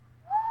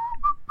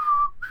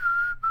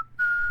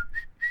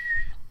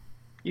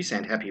You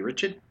sound happy,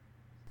 Richard.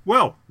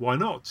 Well, why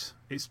not?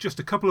 It's just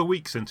a couple of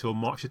weeks until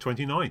March the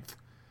 29th.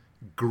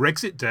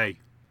 Grexit Day.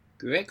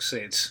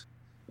 Grexit?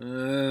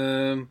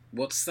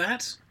 What's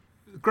that?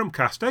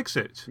 Grumpcast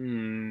exit.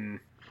 Hmm.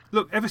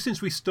 Look, ever since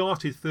we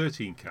started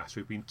 13cast,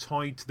 we've been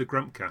tied to the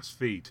Grumpcast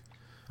feed.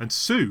 And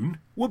soon,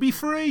 we'll be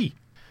free.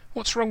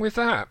 What's wrong with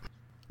that?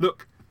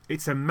 Look,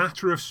 it's a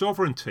matter of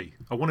sovereignty.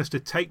 I want us to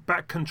take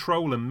back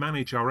control and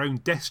manage our own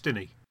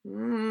destiny.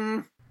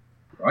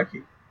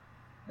 Crikey.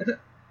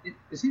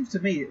 It seems to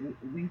me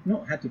we've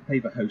not had to pay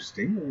for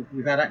hosting, or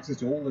we've had access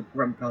to all the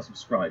Grumpcast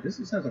subscribers.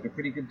 It sounds like a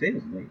pretty good deal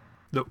to me.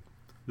 Look,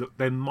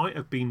 there might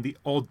have been the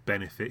odd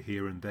benefit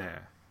here and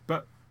there,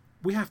 but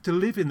we have to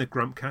live in the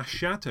Grumpcast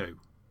shadow.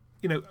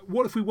 You know,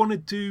 what if we want to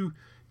do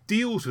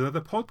deals with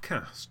other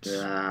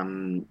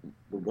podcasts?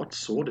 What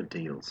sort of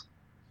deals?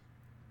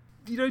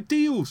 You know,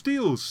 deals.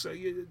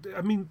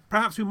 I mean,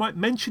 perhaps we might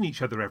mention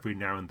each other every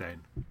now and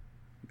then.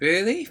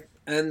 Really?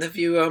 And have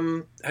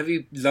you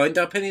lined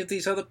up any of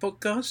these other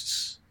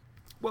podcasts?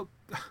 Well,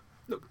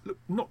 look,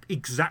 not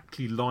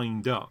exactly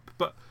lined up,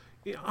 but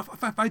you know,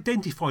 I've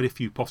identified a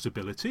few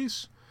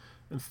possibilities.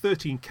 And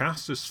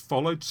 13cast has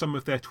followed some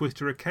of their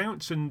Twitter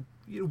accounts, and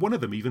you know, one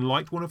of them even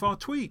liked one of our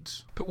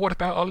tweets. But what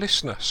about our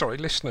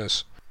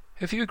listeners?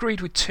 Have you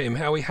agreed with Tim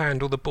how we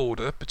handle the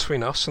border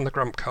between us and the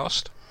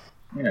Grumpcast?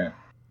 Yeah.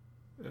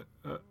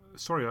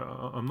 Sorry,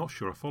 I'm not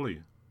sure I follow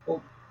you.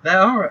 Well, there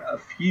are a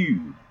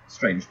few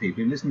strange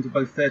people who listen to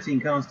both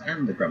 13cast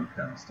and the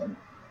Grumpcast. And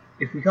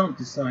if we can't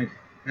decide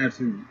how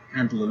to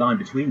handle the line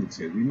between the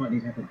two, we might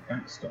need to have a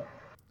backstop.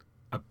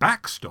 A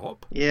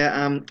backstop?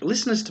 Yeah,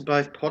 listeners to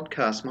both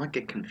podcasts might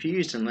get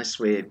confused unless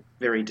we're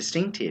very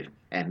distinctive.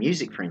 Our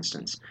music, for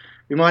instance.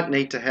 We might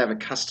need to have a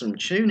custom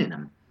tune in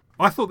them.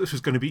 I thought this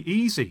was going to be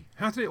easy.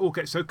 How did it all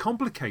get so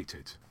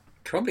complicated?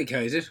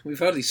 Complicated? We've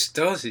hardly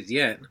started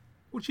yet.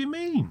 What do you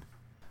mean?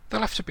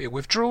 There'll have to be a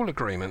withdrawal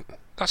agreement.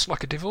 That's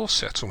like a divorce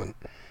settlement.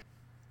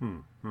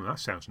 Well, that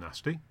sounds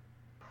nasty.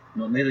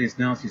 Not nearly as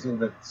nasty as all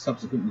the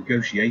subsequent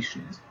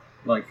negotiations.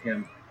 Like,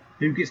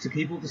 who gets to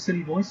keep all the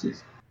silly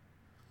voices?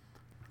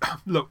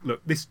 Look,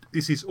 this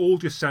is all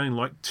just sounding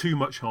like too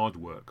much hard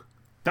work.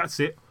 That's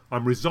it.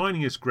 I'm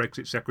resigning as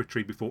Grexit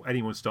secretary before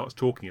anyone starts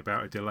talking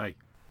about a delay.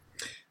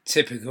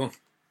 Typical.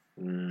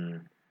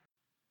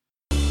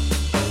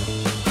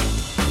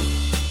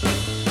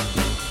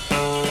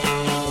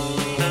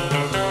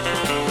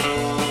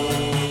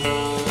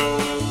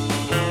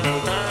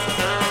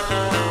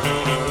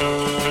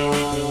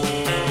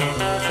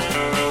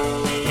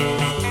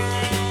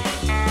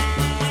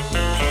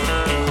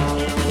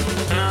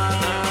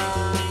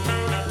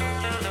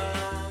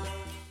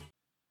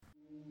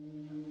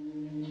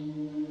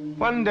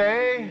 One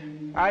day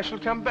I shall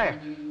come back.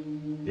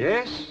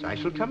 Yes, I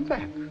shall come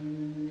back.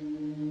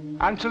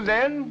 Until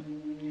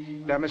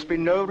then, there must be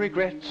no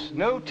regrets,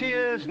 no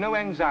tears, no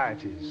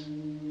anxieties.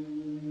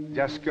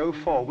 Just go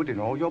forward in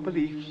all your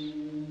beliefs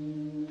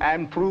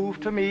and prove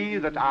to me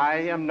that I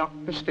am not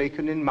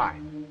mistaken in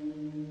mine.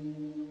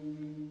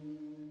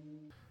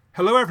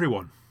 Hello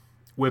everyone.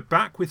 We're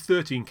back with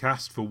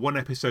 13cast for one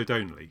episode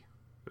only,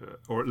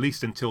 or at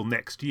least until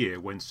next year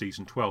when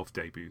season 12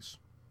 debuts.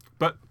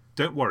 But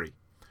don't worry.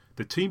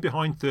 The team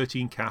behind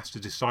 13cast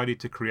has decided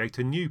to create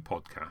a new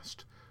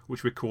podcast,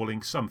 which we're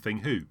calling Something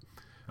Who,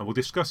 and we'll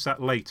discuss that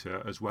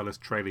later as well as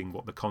trailing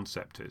what the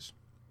concept is.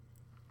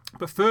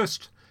 But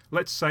first,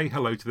 let's say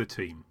hello to the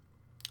team.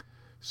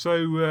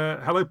 So,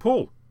 hello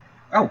Paul.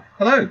 Oh,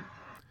 hello.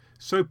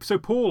 So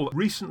Paul,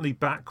 recently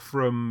back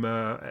from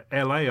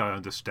LA, I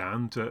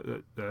understand,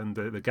 and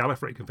the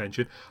Gallifrey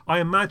convention.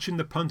 I imagine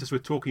the punters were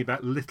talking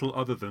about little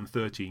other than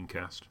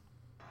 13cast.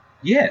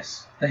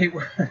 Yes, they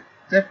were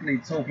definitely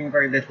talking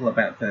very little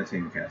about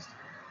 13cast.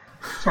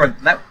 Sorry,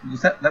 that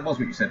was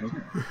what you said,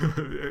 wasn't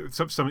it?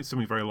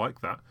 something very like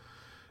that.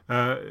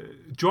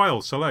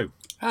 Giles, hello.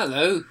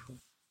 Hello.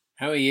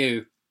 How are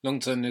you? Long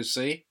time no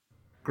see.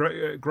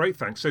 Great,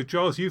 thanks. So,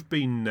 Giles, you've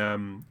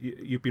been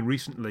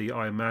recently,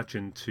 I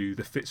imagine, to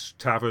the Fitz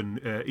Tavern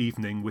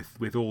evening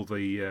with all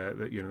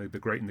the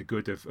great and the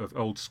good of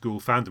old school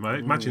fandom. I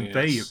imagine yes.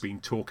 They have been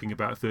talking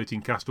about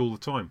 13cast all the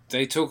time.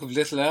 They talk of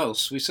little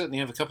else. We certainly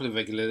have a couple of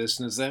regular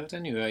listeners there, at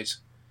any rate.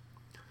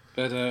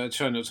 But I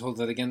try not to hold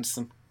that against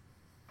them.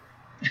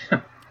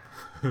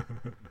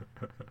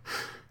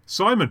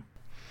 Simon.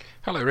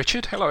 Hello,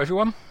 Richard. Hello,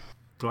 everyone.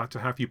 Glad to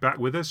have you back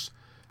with us.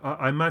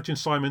 I imagine,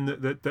 Simon,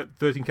 that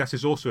 13cast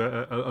is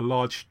also a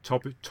large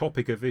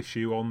topic of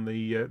issue on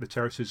the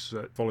terraces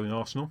following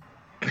Arsenal.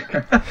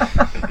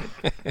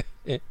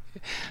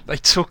 They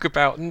talk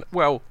about,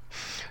 well,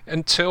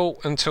 until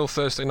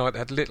Thursday night, they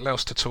had little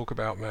else to talk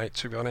about, mate,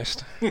 to be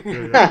honest.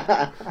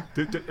 Yeah.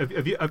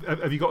 Have you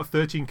got a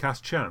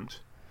 13cast chant?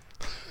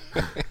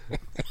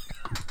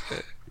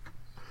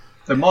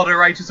 The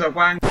moderators are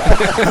wank.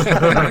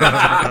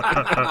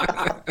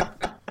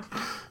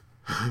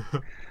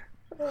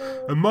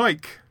 And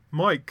Mike,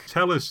 Mike,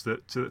 tell us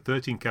that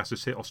 13 Cast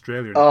has hit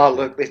Australia. Oh,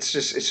 look, it's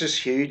just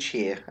huge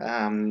here.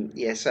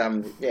 Yes,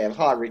 yeah.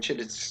 Hi, Richard.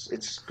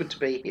 It's good to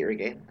be here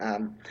again.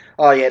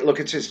 Oh, yeah. Look,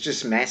 it's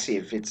just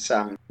massive. It's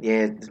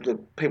yeah.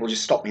 Look, people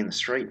just stop me in the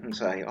street and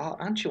say, "Oh,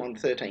 aren't you on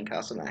 13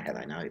 Cast?" I don't know how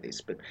they know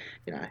this, but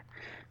you know.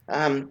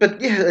 But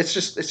yeah, it's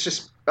just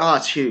oh,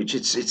 it's huge.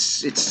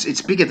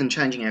 It's bigger than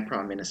changing our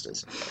prime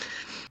ministers.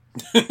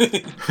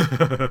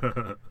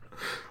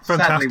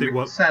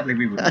 Fantastic. Sadly,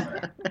 we wouldn't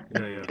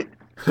know. Yeah.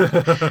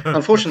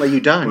 Unfortunately, you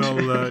don't.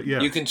 Well,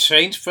 yeah. You can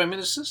change prime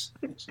ministers?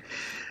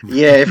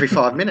 Yeah, every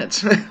 5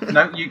 minutes.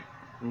 No,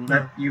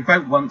 you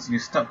vote once and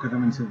you're stuck with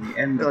them until the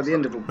end. At the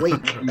end of a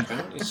week.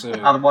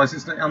 Otherwise,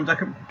 it's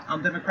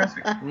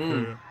undemocratic.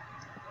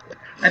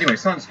 Anyway,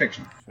 science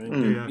fiction.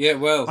 Yeah,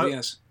 well,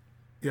 yes.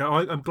 Yeah,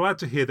 I'm glad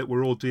to hear that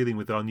we're all dealing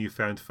with our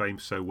newfound fame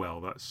so well.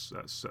 That's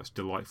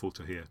delightful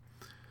to hear.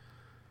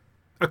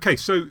 Okay,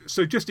 so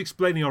just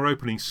explaining our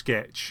opening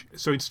sketch.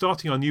 So in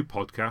starting our new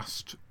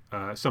podcast,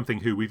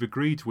 Something Who, we've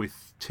agreed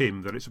with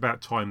Tim that it's about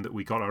time that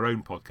we got our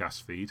own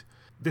podcast feed.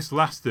 This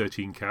last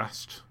 13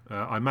 Cast,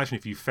 I imagine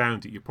if you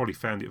found it, you probably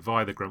found it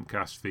via the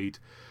Grumpcast feed.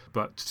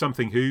 But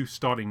Something Who,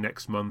 starting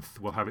next month,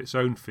 will have its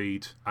own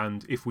feed.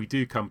 And if we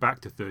do come back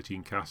to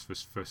 13 Cast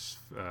for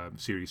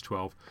Series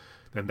 12,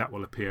 then that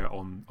will appear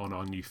on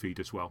our new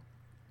feed as well.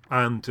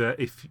 And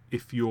if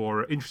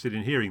you're interested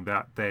in hearing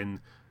that,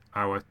 then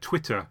our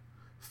Twitter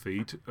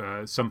feed,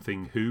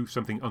 something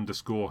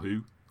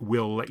 _who,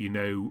 will let you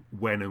know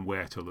when and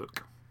where to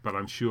look. But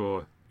I'm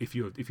sure if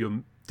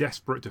you're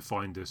desperate to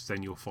find us,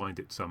 then you'll find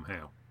it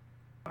somehow.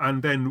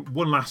 And then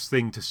one last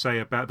thing to say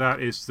about that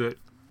is that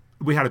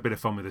we had a bit of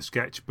fun with the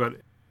sketch, but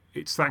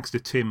it's thanks to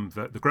Tim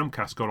that the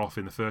Grumpcast got off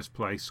in the first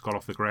place, got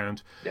off the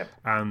ground. Yep.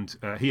 And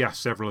he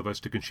asked several of us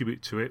to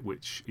contribute to it,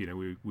 which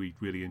we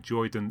really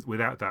enjoyed, and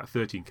without that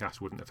 13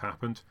 Cast wouldn't have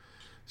happened.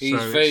 He's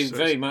So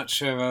very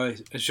much a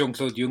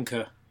Jean-Claude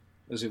Juncker,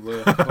 as it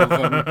were,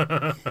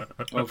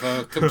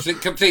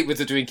 complete with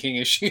the drinking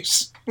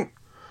issues.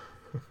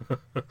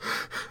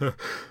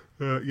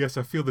 Yes,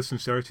 I feel the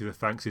sincerity of the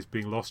thanks is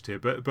being lost here,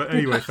 but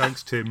anyway,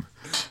 thanks Tim.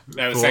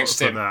 No, thanks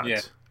Tim. That.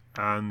 Yeah.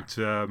 And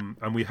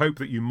we hope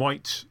that you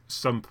might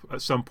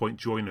at some point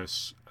join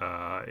us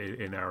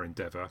in our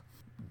endeavour,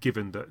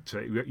 given that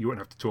you won't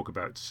have to talk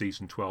about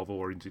season 12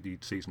 or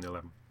indeed season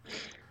 11.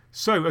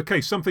 So, okay,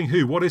 Something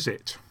Who, what is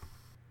it?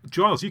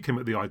 Giles, you came up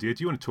with the idea.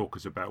 Do you want to talk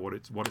us about what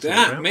it's all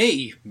about?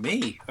 Me.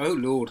 Oh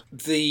Lord.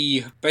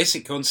 The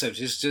basic concept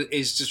is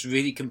just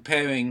really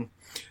comparing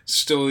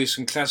stories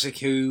from Classic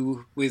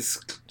Who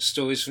with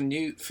stories from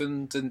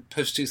the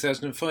post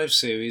 2005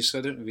 series. So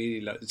I don't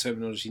really like the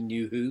terminology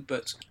New Who,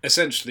 but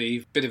essentially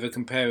a bit of a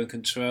compare and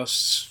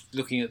contrast,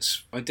 looking at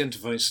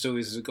identifying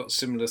stories that have got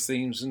similar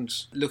themes and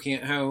looking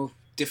at how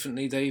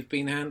differently they've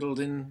been handled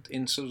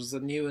in sort of the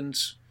new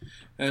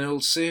and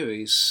old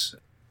series.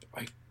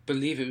 I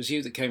believe it was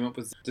you that came up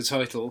with the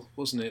title,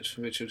 wasn't it,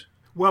 Richard?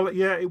 Well,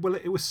 yeah. It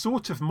was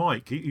sort of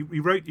Mike. He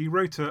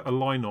wrote a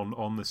line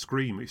on the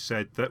screen which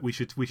said that we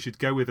should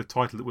go with a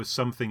title that was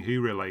Something Who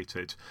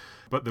related,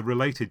 but the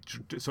related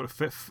sort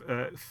of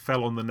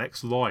fell on the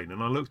next line.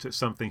 And I looked at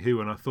Something Who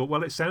and I thought,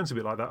 well, it sounds a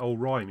bit like that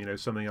old rhyme,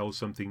 something old,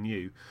 something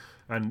new,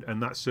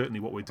 and that's certainly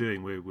what we're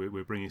doing.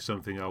 We're bringing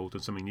something old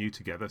and something new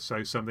together.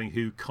 So Something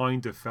Who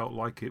kind of felt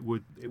like it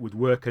would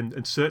work,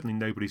 and certainly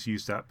nobody's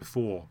used that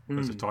before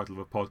as a title of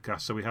a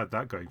podcast. So we had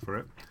that going for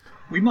it.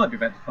 We might be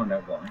about to find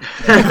out why.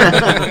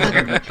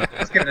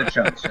 Let's give it a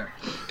chance.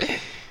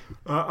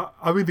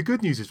 I mean, the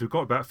good news is we've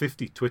got about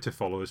 50 Twitter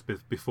followers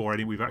before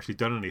we've actually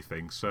done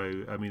anything.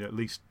 So, I mean, at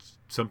least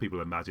some people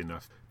are mad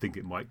enough think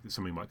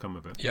something might come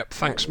of it. Yep,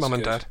 thanks, Mum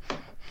and Dad.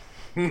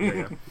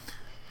 Yeah.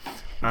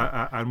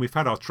 And we've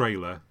had our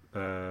trailer,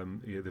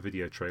 the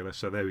video trailer.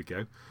 So there we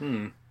go.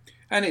 And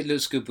it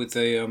looks good with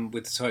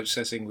the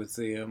typesetting,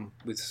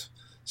 with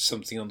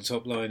something on the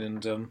top line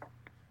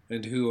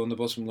and Who on the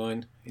bottom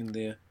line in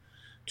the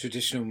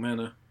traditional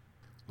manner,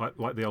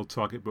 like the old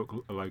Target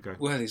book logo.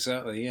 Well,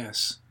 exactly.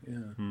 Yes.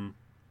 Yeah.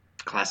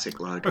 Classic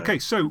logo. Okay,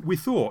 so we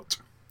thought.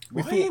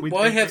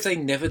 Why have they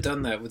never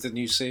done that with the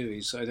new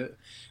series?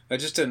 I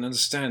just don't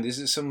understand. Is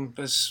it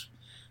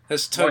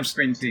has type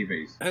widescreen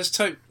TVs? Has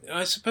type?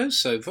 I suppose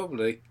so.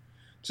 Probably.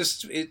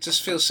 It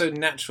just feels so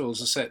natural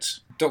to set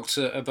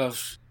Doctor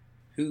above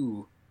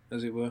Who,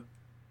 as it were.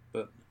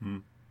 But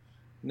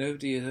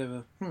nobody has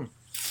ever.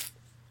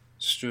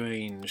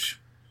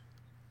 Strange.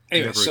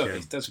 Anyway, Never sorry,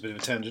 again. that's a bit of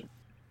a tangent.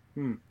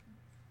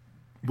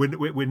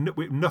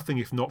 We're nothing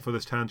if not for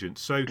this tangent.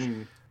 So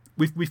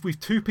we've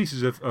two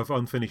pieces of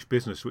unfinished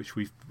business which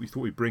we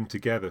thought we'd bring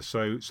together.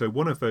 So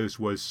one of those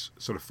was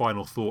sort of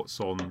final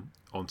thoughts on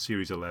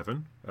Series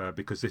 11,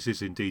 because this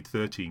is indeed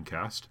 13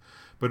 Cast,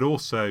 but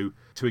also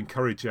to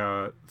encourage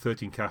our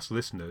 13 Cast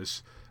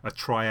listeners a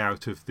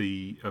tryout of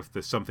the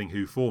Something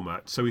Who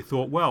format. So we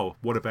thought, well,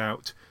 what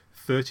about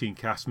 13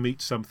 Cast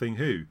meets Something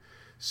Who?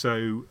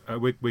 So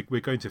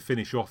we're going to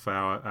finish off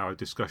our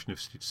discussion of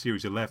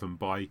Series 11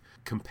 by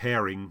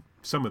comparing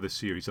some of the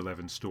Series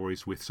 11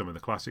 stories with some of the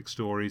classic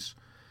stories,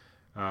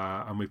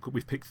 and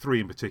we've picked three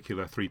in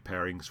particular, three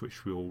pairings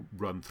which we'll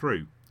run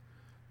through.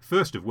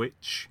 First of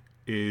which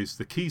is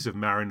the Keys of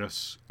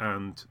Marinus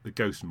and the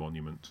Ghost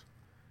Monument.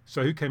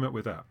 So who came up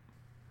with that?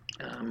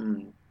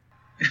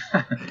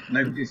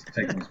 Nobody's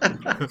taking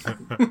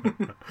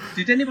responsibility.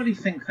 Did anybody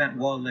think that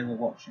while they were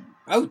watching?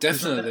 Oh,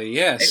 definitely,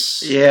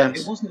 yes.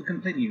 It wasn't a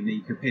completely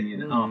unique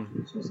opinion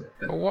afterwards, was it?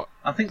 But Well, what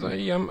I think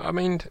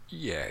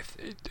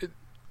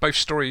both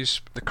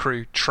stories, the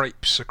crew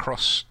traipse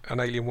across an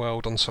alien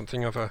world on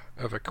something of a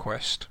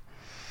quest,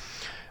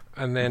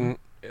 and then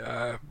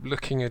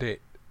looking at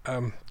it,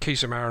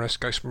 Keys of Marinus,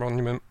 Ghost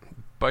Monument,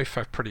 both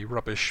have pretty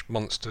rubbish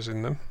monsters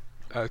in them.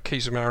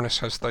 Keys of Marinus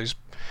has those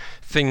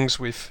things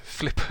with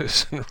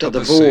flippers and rubber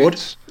the Vord.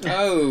 suits.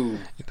 Oh,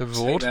 The take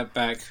Vord, that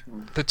back.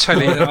 the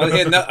telly. I'll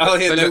hear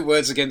They no look-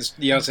 words against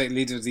Yartek,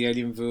 leader of the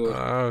Alien Vord.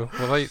 Oh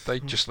well, they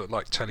just look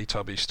like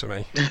Teletubbies to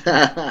me.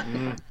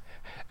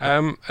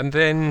 And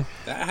then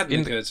That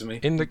hadn't occurred to me.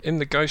 in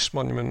the Ghost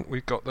Monument,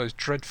 we've got those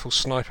dreadful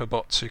sniper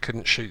bots who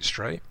couldn't shoot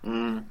straight. We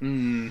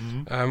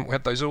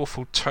had those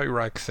awful tow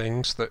rag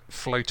things that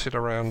floated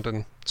around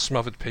and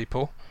smothered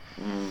people.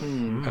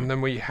 And then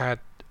we had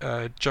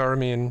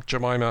Jeremy and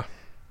Jemima,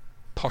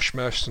 posh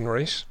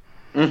mercenaries,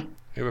 who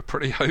were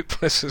pretty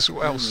hopeless as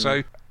well.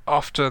 So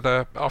after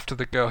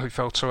the Girl Who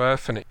Fell to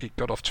Earth, and it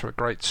got off to a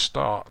great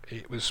start,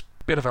 it was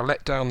a bit of a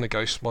letdown, the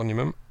Ghost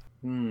Monument.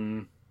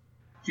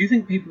 Do you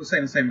think people were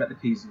saying the same about the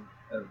Keys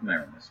of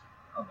Marinus?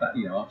 About,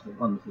 after the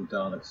wonderful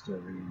Dalek story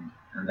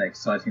and the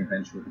exciting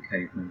adventure with the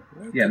caveman?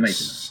 Yeah, maybe.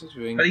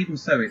 Considering- But even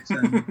so, it's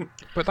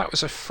But that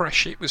was I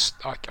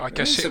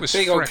guess It's it a was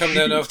big old fresh. come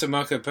down after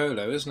Marco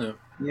Polo, isn't it?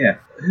 yeah.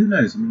 Who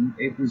knows? I mean,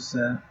 it was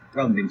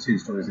rather than being 2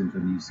 stories into a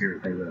new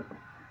series, they were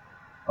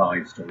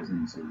 5 stories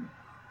into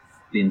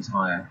the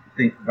entire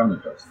run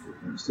of Doctor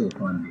Who. It was still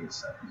finding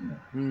itself, isn't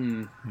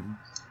it?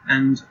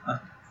 And the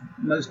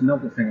most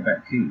novel thing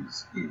about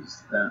Keys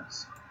is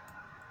that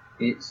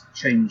it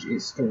changed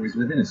its stories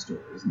within a story,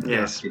 isn't it?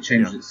 Yes. It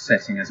changed its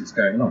setting as it's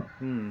going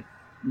along.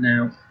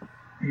 Now,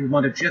 you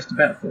might have just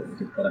about thought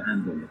that it got a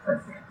handle on the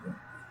programme.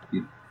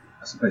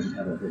 I suppose you'd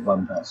have a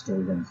 1-part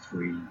story, then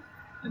 3,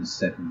 then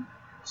 7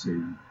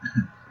 to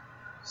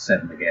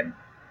 7 again.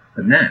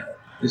 But now,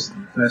 this is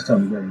the first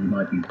time where you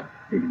might be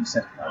feeling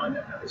set. I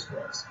know how this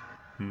works.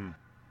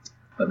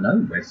 But no,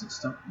 where does it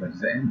start? Where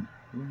does it end?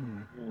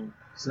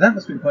 So that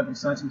must have been quite an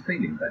exciting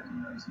feeling back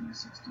in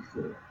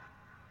 1964.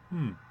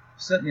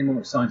 Certainly more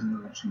exciting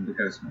than watching The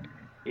Ghost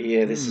Monument.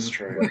 Yeah, this is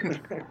true.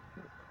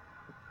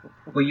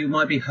 Well, you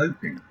might be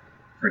hoping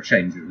for a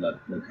change of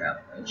locale,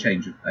 a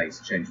change of pace,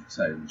 a change of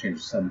tone, a change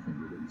of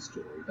something within the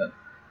story. But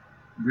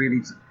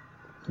really,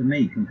 for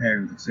me,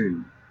 comparing the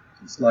two,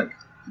 it's like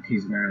the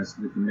Keys of Marinus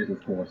with the middle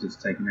 4 it's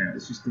taken out.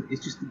 It's just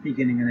the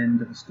beginning and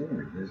end of a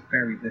story. There's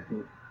very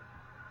little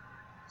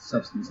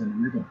substance in the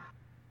middle.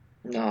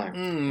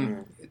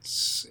 No.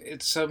 It's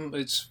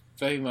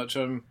very much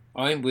I'm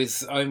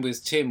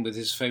with Tim with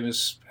his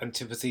famous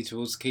antipathy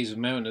towards the Keys of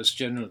Marinus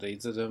generally.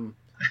 That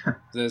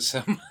there's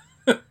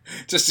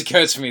just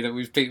occurred to me that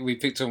we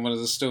picked on one of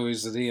the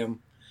stories that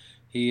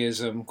he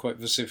is quite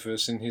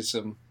vociferous in his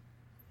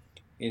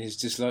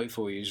dislike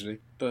for usually.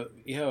 But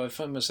yeah, I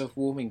find myself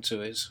warming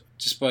to it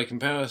just by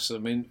comparison. I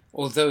mean,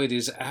 although it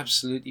is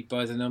absolutely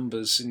by the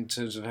numbers in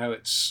terms of how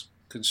it's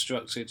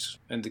constructed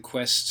and the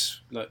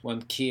quest, like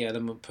one key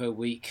element per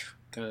week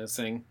kind of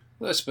thing.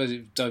 Well, I suppose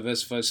it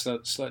diversifies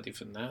slightly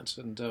from that.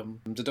 And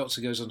the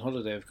Doctor goes on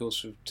holiday, of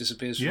course,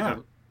 disappears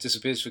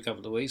for a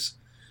couple of weeks.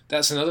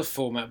 That's another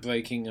format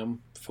breaking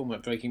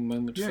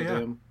moment for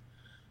the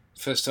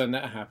first time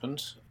that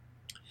happened.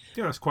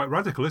 Yeah, that's quite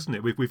radical, isn't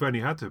it? We've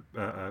only had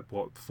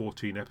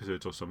 14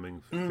 episodes or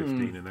something,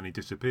 15, and then he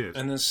disappears.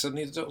 And then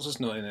suddenly the Doctor's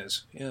not in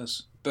it.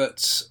 Yes,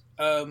 but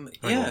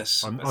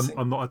yes,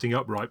 I'm not adding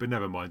up right, but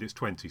never mind. It's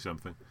 20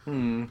 something.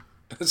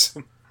 But,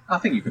 I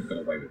think you could have got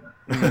away with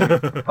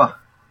that.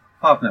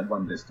 Apart from that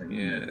one listing.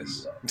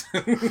 yes.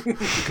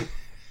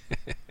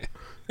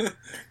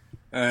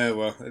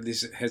 Well, at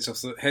least it heads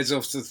off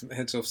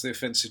the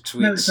offensive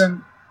tweets.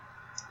 No,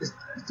 it's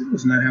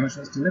difficult to know how much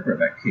that's deliberate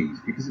about Keys,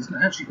 because it's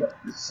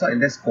slightly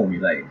less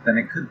formulaic than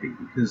it could be,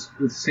 because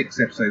with 6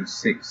 episodes,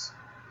 6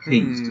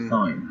 keys to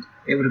find,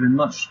 it would have been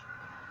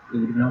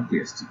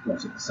obvious to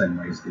plot it the same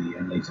way as the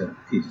later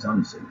Key to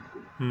Time series.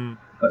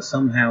 But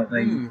somehow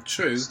they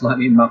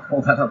slightly muck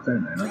all that up,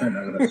 don't they? And I don't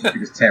know whether that's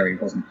because Terry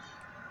wasn't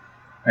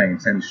paying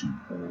attention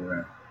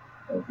or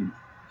he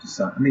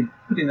decided. I mean,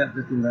 putting that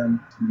little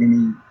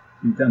mini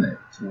whodunit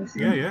towards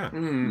the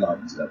end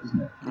lightens it up, isn't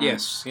it?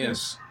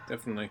 Yes,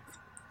 definitely.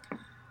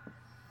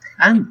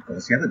 And of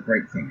course, the other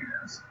great thing it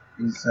has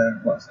is,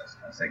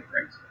 I say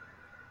great.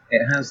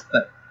 It has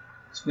that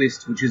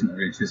twist, which isn't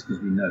really a twist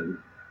because we know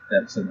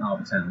that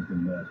Arbatan has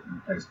been murdered and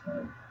replaced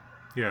by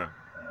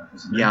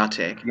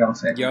Yartek,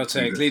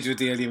 leader of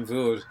the Alien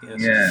Vord. Yes.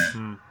 Yeah. I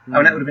mean,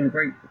 that would have been it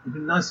would have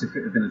been nice if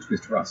it had been a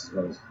twist for us as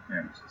well as for the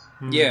characters.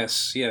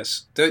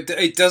 Yes.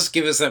 It does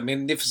give us that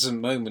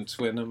magnificent moment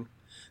when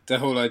the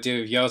whole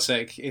idea of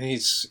Yartek in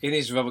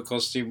his rubber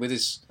costume with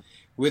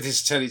with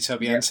his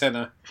Teletubby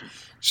antenna,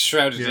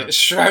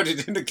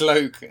 shrouded in a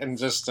cloak, and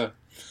just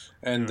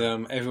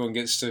everyone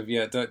gets to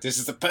this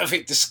is the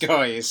perfect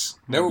disguise.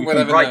 No one will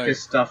ever write know.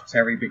 this stuff,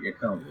 Terry, but you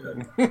can't.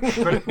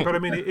 but I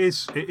mean, it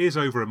is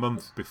over a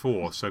month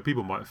before, so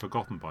people might have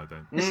forgotten by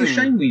then. It's a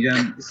shame we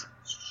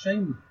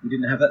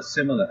didn't have that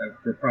similar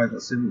reprise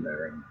that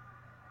similar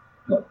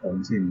plot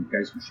point in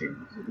Ghost Machine.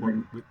 It would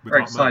have been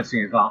very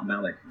exciting if Art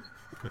Malik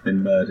had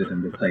been murdered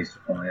and replaced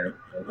by a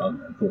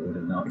forward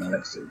and Art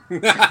Malik suit.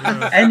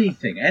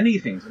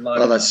 Anything to like.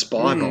 Well, that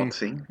spy bot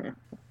thing.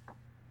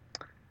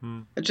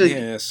 Actually,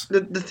 yes.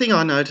 The thing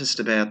I noticed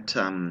about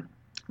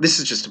this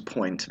is just a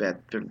point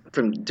about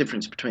from the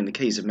difference between the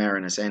Keys of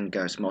Marinus and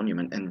Ghost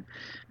Monument and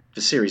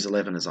for Series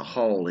 11 as a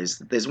whole is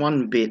that there's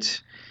one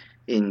bit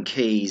in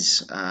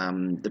Keys,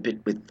 the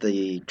bit with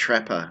the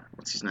trapper,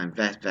 what's his name,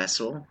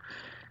 Vassal,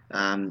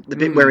 the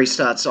bit where he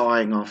starts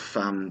eyeing off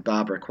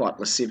Barbara quite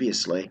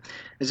lasciviously.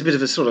 There's a bit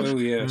of a sort of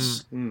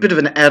bit of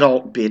an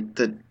adult bit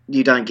that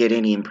you don't get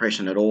any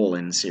impression at all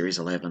in Series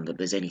 11 that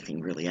there's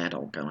anything really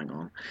adult going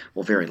on,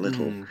 or very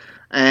little.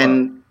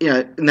 And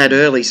in that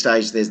early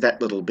stage, there's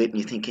that little bit, and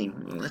you're thinking,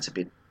 well, that's a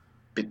bit.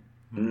 Yeah.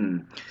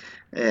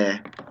 Yeah,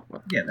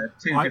 they're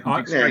two different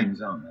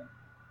extremes, aren't they?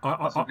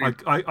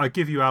 I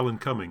give you Alan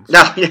Cummings.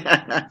 No,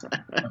 yeah.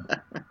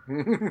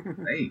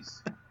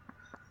 Please.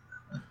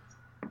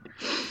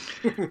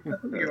 I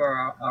thought you were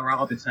our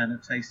arbiter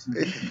of taste and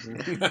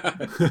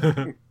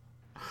vision.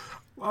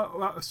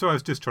 So I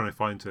was just trying to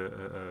find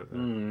a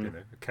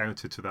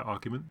counter to that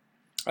argument.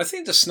 I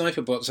think the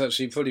sniper bots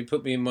actually probably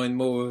put me in mind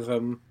more of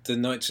the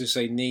Knights Who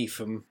Say Knee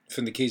from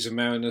the Keys of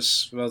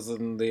Marinus rather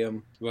than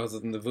the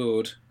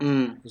Vord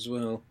as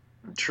well.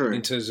 True.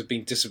 In terms of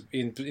being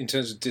in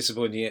terms of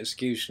disappointing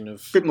execution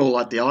of a bit more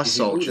like the Ice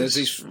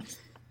Soldiers.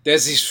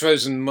 There's these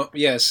frozen.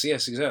 Yes,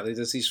 exactly.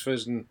 There's these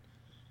frozen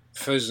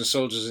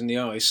soldiers in the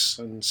ice,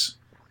 and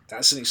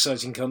that's an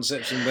exciting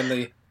concept. And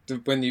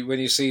when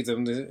you see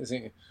them, they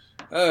think,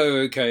 oh,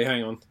 okay,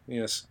 hang on,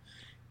 yes,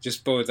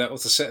 just borrowed that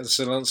off the set of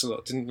Sir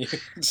Lancelot, didn't you?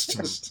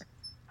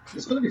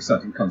 It's got an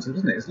exciting concept,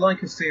 isn't it? It's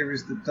like a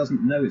series that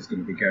doesn't know it's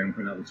going to be going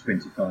for another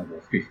 25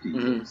 or 50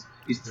 years.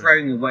 It's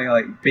throwing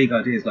away big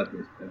ideas like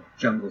a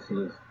jungle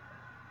full of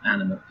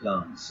animate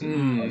plants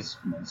and ice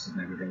monsters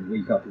and everything,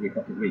 week after week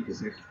after week,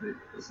 as if the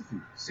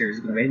series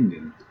is going to end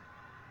in.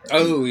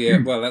 Oh yeah,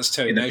 well that's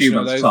Terry Nation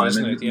all over,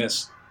 isn't it?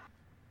 Yes.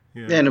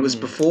 Yeah, and it was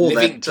before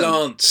Living that.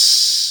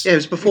 Plants. It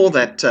was before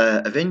that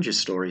Avengers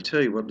story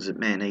too. What was it,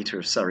 Man Eater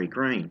of Surrey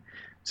Green?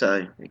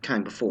 So it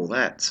came before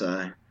that. So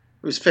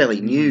it was a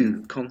fairly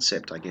new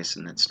concept, I guess,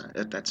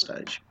 at that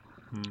stage.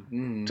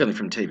 Certainly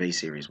from TV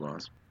series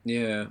wise.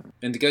 Yeah,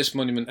 and the Ghost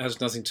Monument has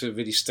nothing to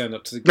really stand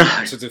up to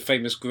the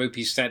famous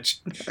gropey statue,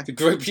 the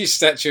gropey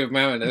statue of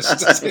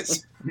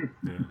Marinus.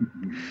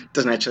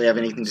 Doesn't actually have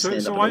anything to stand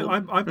up. So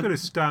I'm going to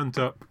stand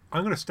up.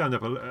 I'm going to stand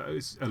up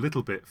a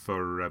little bit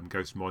for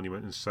Ghost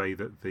Monument and say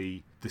that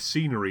the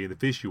scenery and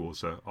the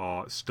visuals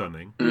are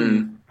stunning,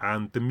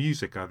 and the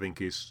music I think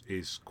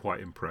is quite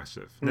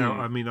impressive. Now,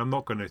 I mean, I'm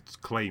not going to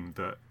claim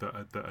that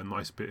a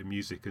nice bit of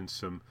music and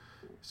some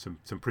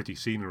pretty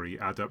scenery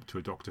add up to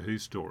a Doctor Who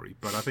story,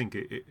 but I think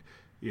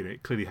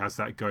it clearly has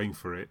that going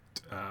for it,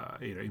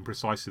 in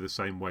precisely the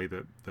same way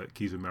that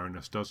Keys of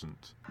Marinus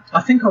doesn't.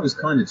 I think I was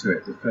kinder to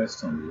it the first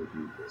time we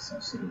reviewed this. I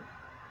sort of,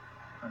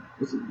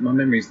 my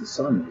memory is that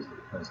Simon was the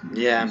person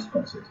who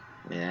spotted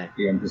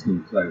the Emperor's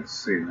New Clothes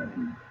sooner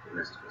than the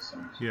rest of us.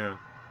 Yeah.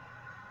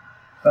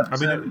 But, I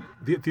mean,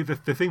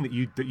 the thing that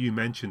you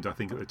mentioned, I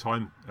think at the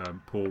time,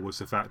 Paul, was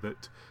the fact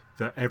that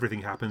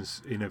everything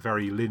happens in a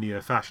very linear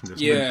fashion.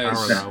 There's no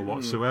parallel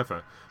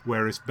whatsoever.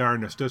 Whereas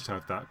Marinus does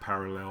have that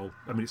parallel.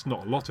 I mean, it's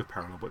not a lot of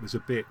parallel, but there's a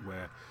bit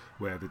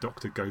where the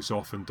Doctor goes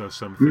off and does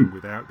something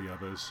without the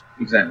others.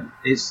 Exactly.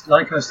 It's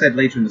like I said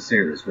later in the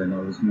series when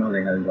I was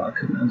mulling over, I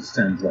couldn't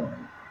understand why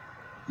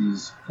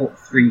these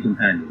three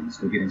companions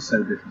were getting so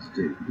little to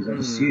do, because I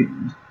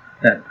assumed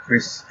that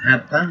Chris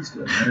had plans for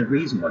them, had a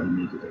reason why he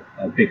needed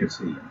a bigger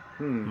team.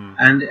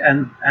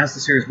 And as the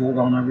series wore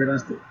on, I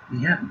realised that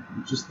he hadn't.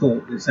 He just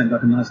thought it sounded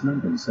like a nice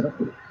number and set off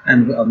with it.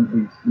 And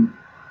we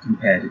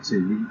compared it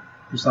to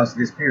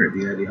precisely this period,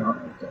 the early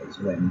Heartland days,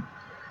 when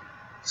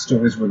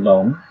stories were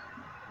long,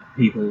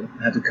 people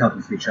had to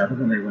cover for each other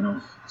when they went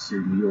off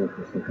to New York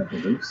for a couple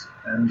of weeks.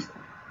 And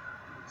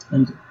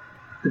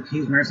the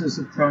Keys of Marinus is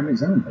a prime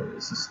example.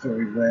 It's a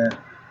story where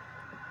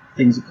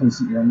things are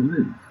constantly on the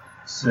move.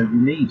 So you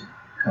need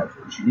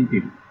coverage, you need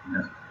people who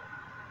have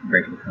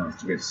regular cast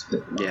to be able to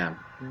split them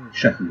up,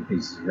 shuffle the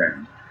pieces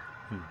around.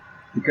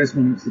 The Ghost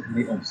Monument is the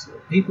complete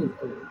opposite. People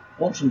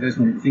watching Ghost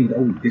Monument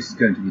think, this is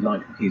going to be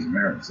like the Keys of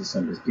Marinus, as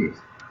some of us did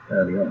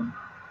early on.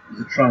 It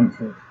was a triumph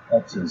of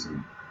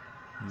optimism,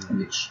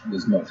 which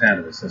was knocked out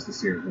of us as the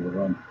series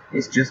wore on.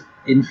 It's just,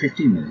 in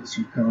 15 minutes,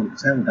 you can't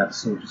tell that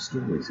sort of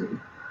story. So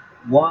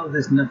while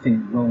there's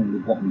nothing wrong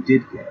with what we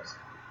did get,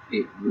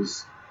 it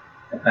was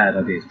a bad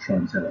idea to try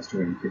and tell that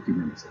story in 50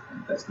 minutes, I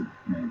think. That's the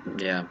main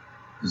point. Yeah.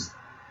 Because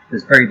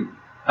there's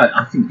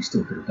I think you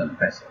still could have done it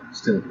better. You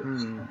still could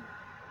have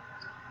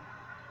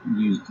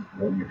used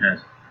what you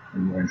had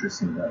in more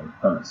interesting way.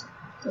 But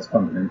that's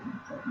fundamental.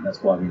 And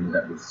that's why we ended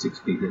up with 6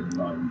 people in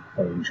line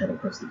following each other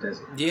across the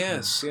desert.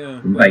 Yes,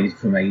 yeah.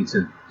 From A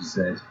to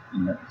Z,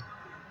 and at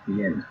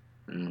the end.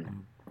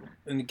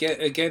 And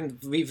again,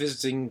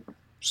 revisiting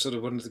sort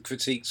of one of the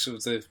critiques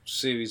of the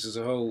series as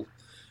a whole,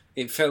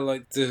 it felt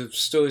like the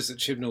stories that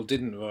Chibnall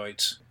didn't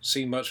write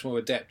seemed much more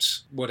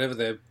adept.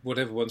 Whatever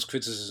one's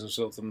criticisms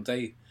of them,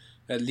 they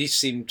at least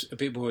seemed a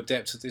bit more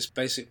adept at this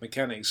basic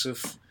mechanics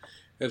of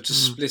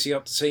just splitting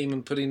up the team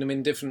and putting them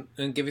in different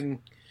and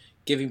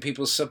giving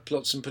people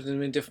subplots and putting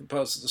them in different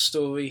parts of the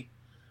story,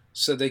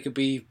 so they could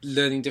be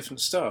learning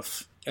different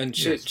stuff. And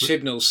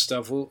Chibnall's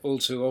stuff all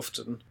too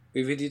often,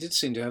 we really did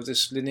seem to have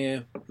this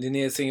linear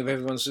thing of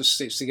everyone just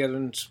sticks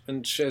together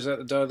and shares out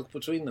the dialogue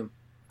between them.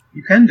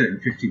 You can do it in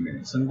 15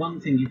 minutes, and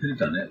one thing you could have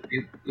done it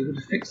would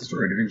have fixed the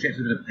story, it would have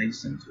injected a bit of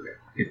pace into it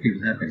if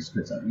people had been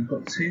split up. You've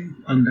got 2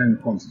 unknown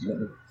quantities, you've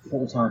got the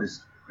 4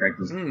 TARDIS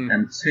characters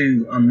and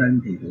 2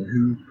 unknown people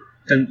who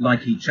don't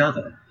like each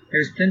other.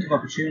 There is plenty of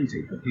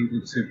opportunity for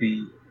people to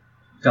be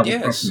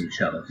double-crossing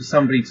each other, for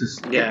somebody to...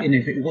 And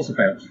if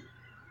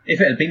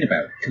it had been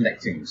about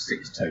collecting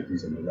 6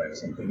 tokens on the way or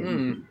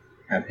something,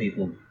 have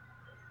people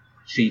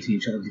cheat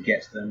each other to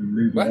get to them,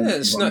 moving on.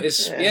 It's not.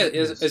 It's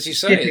as you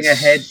say, skipping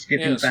ahead,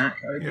 skipping back.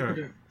 You could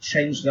have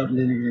changed it up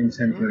linearly and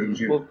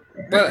temporally.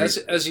 Well,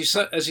 as you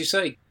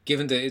say,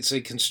 given that it's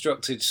a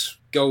constructed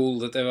goal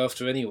that they're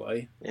after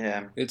anyway,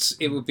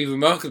 it would be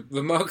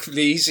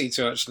remarkably easy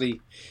to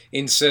actually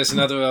insert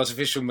another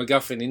artificial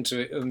MacGuffin into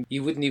it, and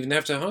you wouldn't even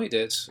have to hide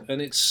it.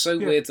 And it's so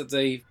weird that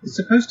they. It's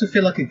supposed to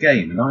feel like a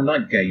game, and I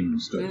like game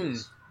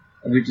stories.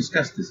 And we've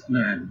discussed this.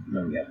 No,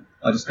 we haven't.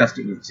 I discussed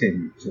it with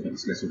Tim, talking about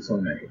Celestial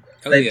Toymaker.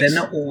 They're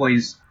not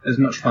always as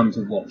much fun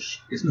to watch.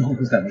 It's not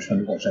always that much fun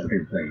to watch other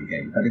people playing a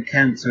game, but it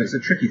can. So it's a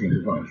tricky thing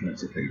to write,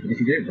 dramatically. But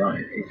if you do it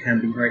right, it can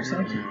be very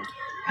exciting.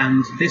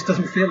 And this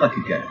doesn't feel like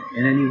a game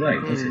in any way,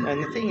 does it?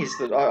 And the thing is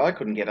that I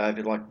couldn't get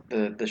over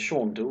the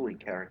Sean Dooley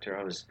character.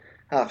 I was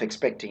half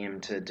expecting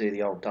him to do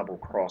the old double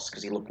cross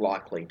because he looked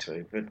likely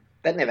to, but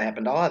that never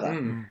happened either.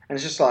 And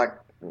it's just like,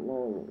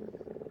 well,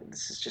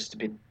 this is just a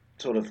bit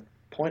sort of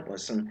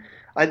pointless. And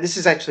this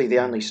is actually the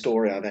only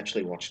story I've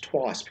actually watched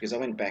twice, because I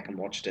went back and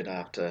watched it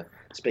after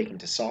speaking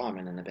to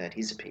Simon and about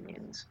his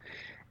opinions.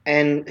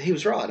 And he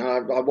was right. I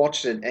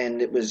watched it,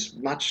 and it was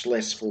much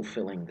less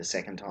fulfilling the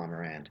second time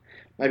around.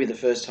 Maybe the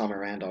first time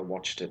around I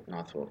watched it and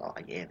I thought, oh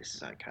yeah, this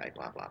is okay,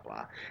 blah, blah,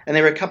 blah. And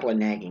there were a couple of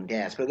nagging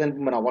doubts. But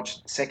then when I watched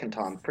it the second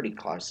time, pretty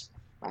close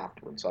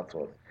afterwards, I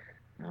thought,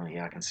 oh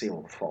yeah, I can see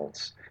all the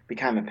faults. It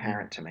became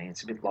apparent to me.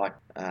 It's a bit like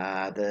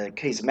the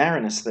Keys of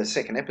Marinus, the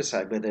second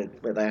episode,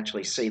 where they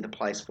actually see the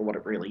place for what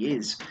it really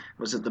is.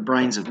 Was it the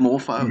brains of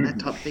Morpho and that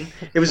type of thing?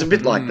 It was a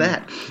bit like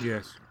that.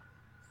 Yes.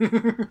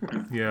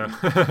 Yeah.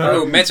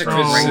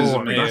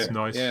 Metacriticism. That's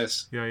nice.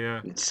 Yes.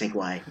 Yeah.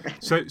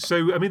 Segue.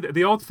 So I mean,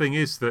 the odd thing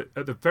is that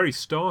at the very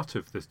start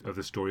of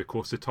the story, of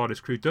course, the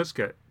TARDIS crew does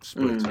get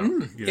split up.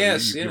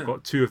 You've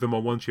got 2 of them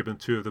on one ship and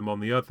 2 of them on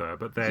the other,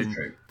 but then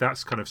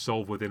that's kind of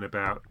solved within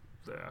about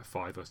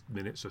 5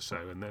 minutes or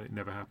so, and then it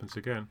never happens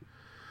again.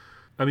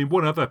 I mean,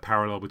 one other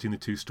parallel between the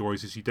 2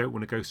 stories is you don't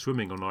want to go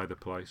swimming on either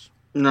place.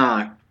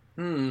 No.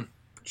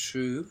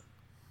 True.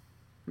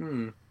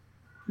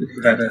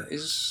 Look at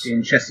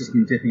Ian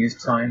Chesterton dipping his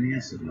tie in the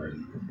acid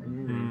rain.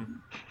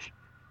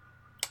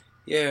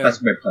 Yeah.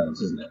 That's Red Planet,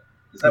 isn't it?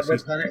 Is that Red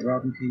Planet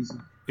rather than Keys?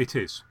 It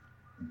is.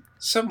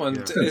 Isn't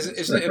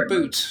it a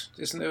boot?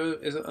 Isn't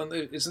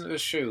there a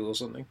shoe or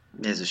something?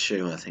 There's a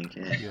shoe, I think,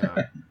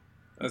 yeah.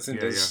 I think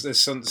there's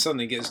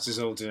something gets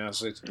dissolved in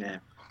acid. Yeah.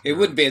 It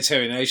wouldn't be a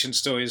Terry Nation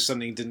story if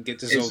something didn't get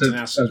dissolved in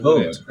acid. It's a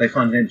void. They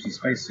find an empty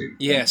spacesuit.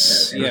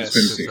 Yes. Yes,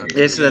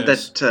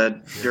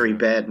 that very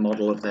bad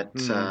model of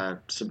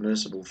that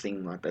submersible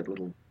thing, like that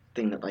little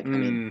thing that they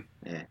come in.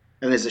 Yeah.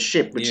 And there's a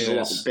ship which is a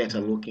lot better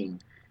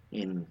looking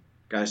in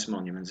Ghost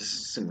Monuments. It's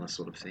a similar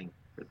sort of thing.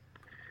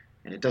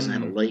 And it doesn't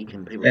have a leak,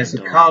 and people There's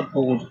a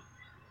cardboard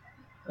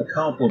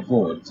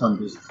board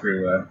tumbles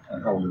through a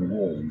hole in the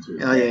wall into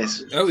it. Oh,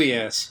 yes. Oh,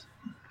 yes.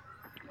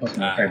 That's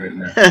my favourite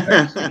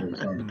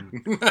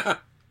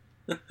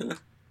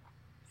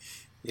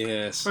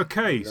Yes.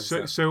 Okay,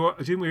 so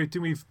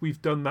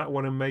we've done that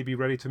one and maybe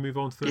ready to move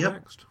on to the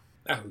next.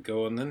 Oh,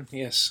 go on then.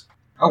 Yes.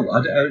 Oh,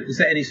 is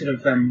there any sort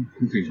of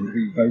conclusion? Do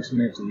we vote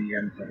on it? Do we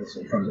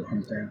sort of thumbs up,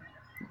 thumbs down?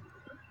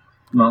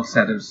 Mark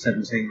Sadov's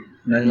 17.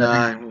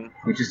 No.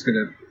 We're just going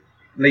to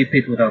leave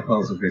people with our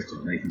pearls of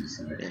wisdom. They can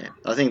decide. Yeah,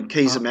 I think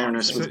Keys of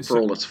Marinus, for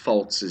all its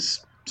faults,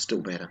 is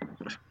still better.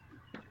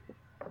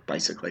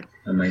 Basically.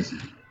 Amazing.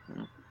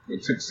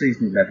 It took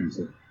season 11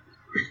 to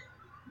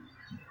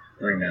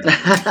bring that.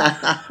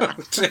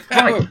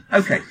 Right.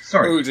 Okay.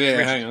 Sorry. Oh dear.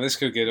 Richard. Hang on. This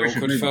could get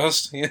awkward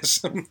fast.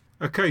 Yes.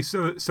 Okay.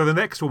 So the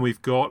next one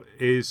we've got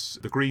is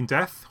The Green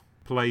Death.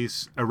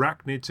 Plays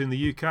arachnids in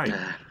the UK.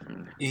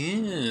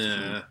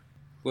 Yeah.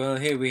 Well,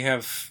 here we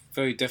have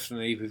very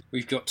definitely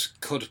we've got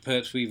Cod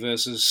Pertwee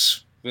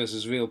versus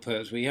real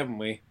Pertwee, haven't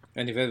we?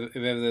 And if ever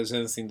there's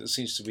anything that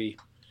seems to be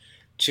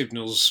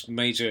Chibnall's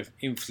major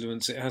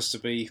influence, it has to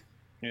be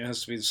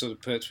the sort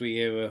of Pertwee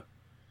era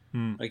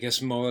I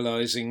guess,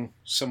 moralising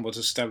somewhat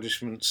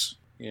establishments.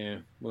 Yeah,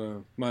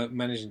 well,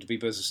 managing to be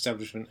both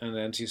establishment and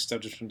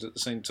anti-establishment at the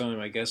same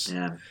time, I guess.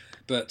 Yeah.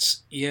 But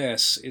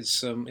yes,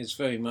 it's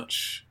very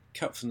much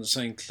cut from the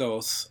same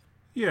cloth.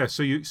 Yeah,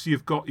 so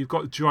you've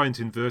got giant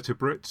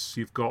invertebrates,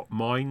 you've got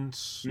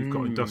mines, you've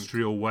got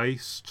industrial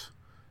waste.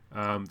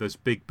 There's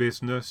big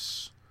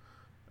business.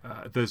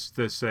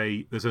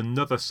 There's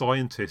another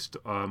scientist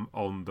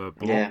on the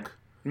block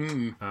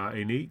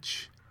in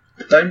each.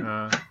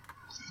 Go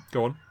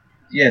on.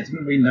 Yeah,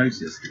 didn't we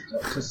notice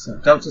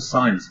Dr.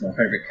 Science, my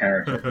favourite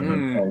character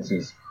from the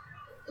Policies?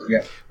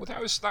 Yeah. Well,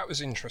 that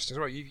was interesting as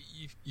well.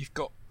 You've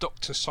got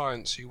Dr.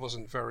 Science, who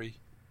wasn't very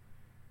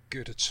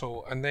good at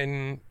all, and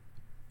then,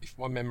 if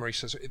my memory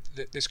says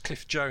there's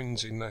Cliff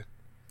Jones in the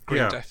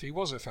Green Death. He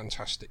was a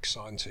fantastic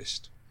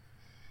scientist,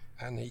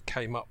 and he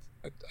came up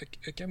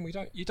again.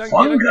 You don't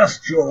Fungus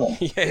Jaw.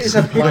 Yes. It's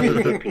a bloody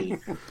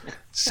hippie.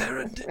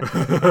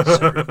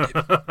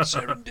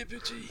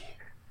 Serendipity.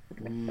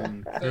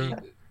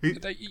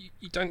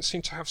 You don't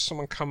seem to have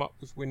someone come up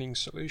with winning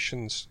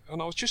solutions.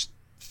 And I was just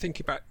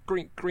thinking about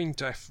Green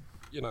Death.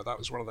 That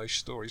was one of those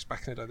stories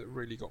back in the day that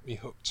really got me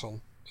hooked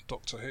on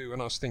Doctor Who.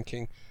 And I was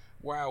thinking,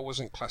 wow,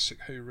 wasn't Classic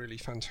Who really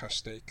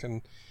fantastic?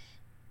 And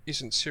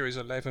isn't Series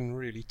 11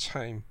 really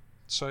tame?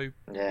 So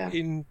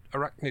in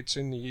Arachnids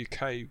in the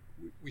UK,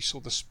 we saw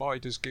the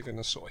spiders given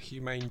a sort of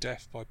humane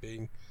death by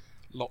being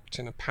locked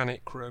in a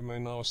panic room,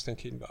 and I was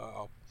thinking,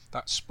 oh,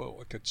 that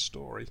spoiled a good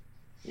story.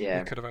 Yeah.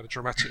 We could have had a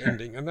dramatic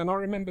ending. And then I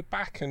remember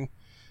back, and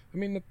I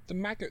mean, the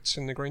maggots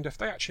in the Green Death,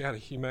 they actually had a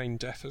humane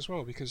death as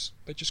well, because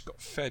they just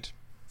got fed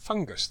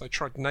fungus. They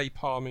tried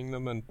napalming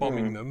them and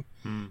bombing them,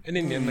 and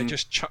in the end they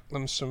just chucked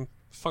them some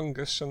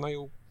fungus and they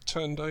all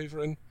turned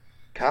over and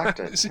Carked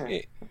that was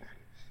it.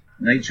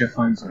 Nature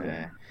finds it.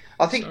 Yeah.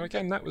 I think. So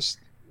again, that was...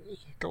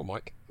 Go on,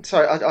 Mike.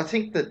 So I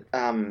think that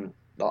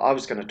I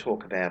was going to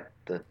talk about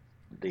the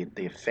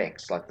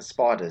effects. Like the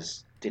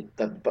spiders did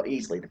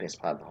easily the best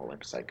part of the whole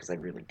episode because they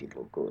really did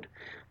look good.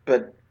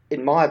 But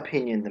in my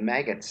opinion, the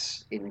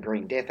maggots in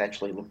Green Death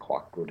actually look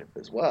quite good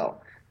as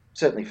well.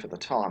 Certainly for the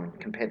time,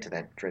 compared to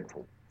that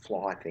dreadful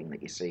fly thing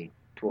that you see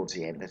towards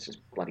the end. That's just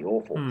bloody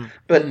awful.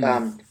 But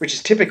which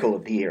is typical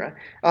of the era.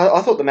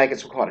 I thought the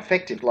maggots were quite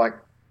effective. Like,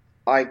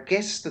 I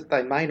guess that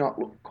they may not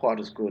look quite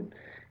as good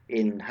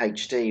in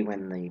HD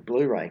when the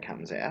Blu-ray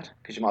comes out,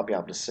 because you might be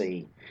able to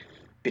see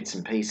bits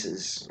and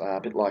pieces, a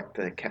bit like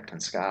the Captain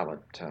Scarlet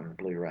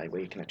Blu-ray,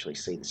 where you can actually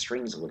see the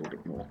strings a little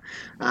bit more.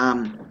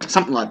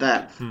 Something like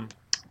that.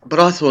 But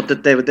I thought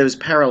that there was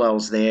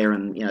parallels there,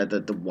 and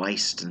the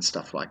waste and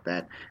stuff like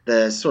that.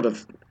 The sort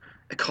of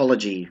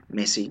ecology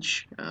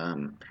message,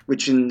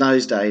 which in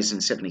those days in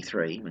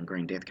 '73 when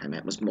Green Death came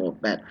out was more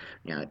about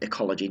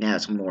ecology. Now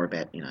it's more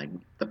about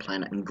the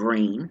planet and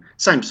green,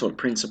 same sort of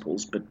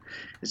principles, but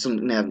it's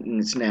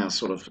now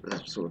sort of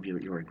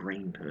you're a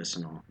green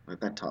person or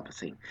that type of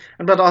thing.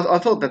 But I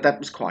thought that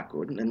was quite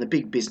good. And the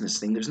big business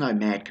thing, there was no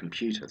mad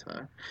computer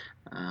though,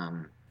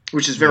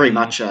 which is very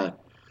much a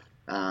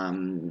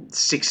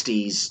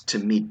 60s to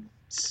mid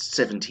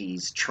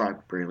 70s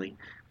trope really.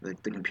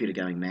 The computer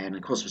going mad, and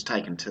of course was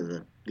taken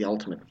to the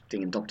ultimate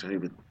thing in Doctor Who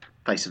with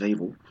Face of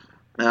Evil.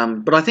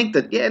 But I think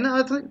that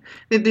I think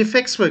the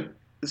effects the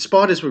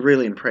spiders were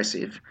really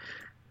impressive,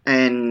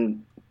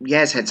 and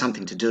Yaz had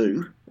something to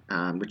do,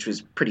 which was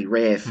pretty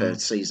rare for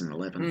season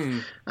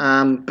 11.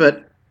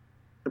 But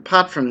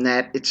apart from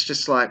that, it's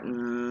just like,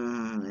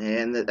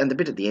 and the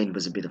bit at the end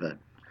was a bit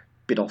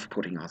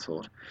off-putting. I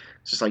thought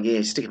it's just like,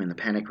 stick them in the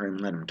panic room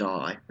and let them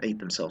die, eat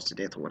themselves to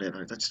death or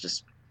whatever. That's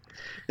just.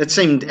 It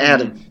seemed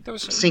out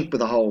of sync with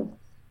the whole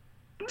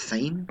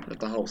theme of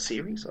the whole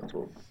series, I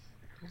thought.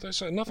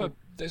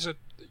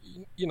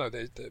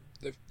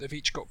 They've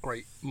each got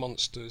great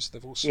monsters.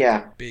 They've also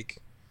got big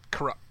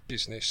corrupt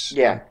business.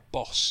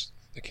 Boss.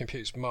 The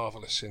computer's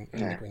marvellous in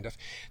the Green Death.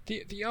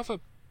 The other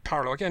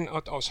parallel, again,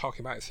 I was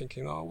harking about it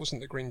thinking,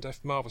 wasn't the Green Death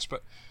marvellous?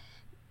 But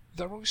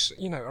they're also,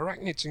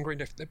 Arachnids and Green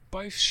Death, they're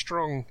both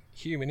strong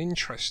human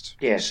interest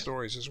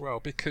stories as well,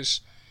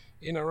 because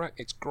in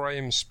Arachnids,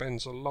 Graham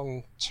spends a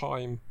long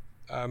time.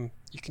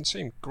 You can see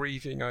him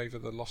grieving over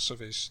the loss of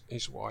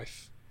his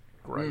wife,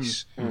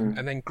 Grace,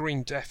 and then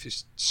Green Death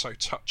is so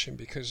touching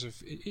because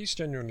it is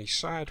genuinely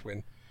sad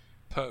when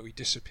Pertwee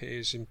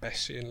disappears in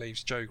Bessie and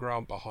leaves Joe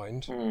Grant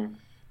behind,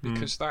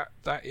 because that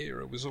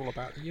era was all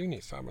about the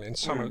Unit family, and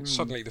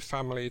suddenly the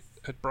family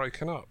had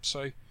broken up.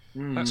 So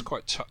that's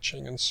quite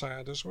touching and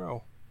sad as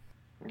well.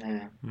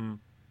 Yeah.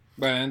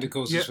 Well, and of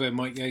course, it's where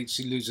Mike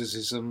Yates loses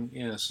his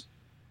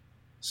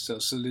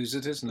starts to lose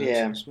it, isn't it?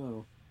 As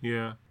well.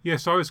 Yeah.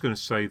 Yes, I was going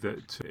to say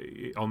that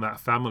on that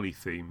family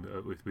theme,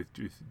 with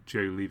Joe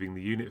leaving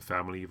the Unit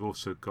family, you've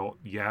also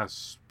got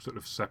Yaz sort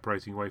of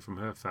separating away from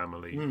her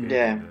family in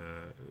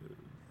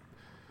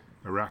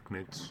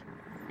Arachnids.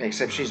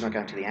 Except she's not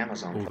going to the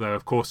Amazon. Although,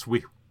 of course,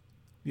 we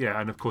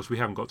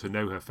haven't got to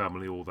know her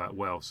family all that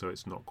well, so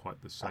it's not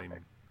quite the same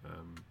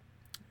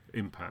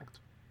impact.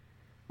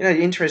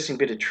 Interesting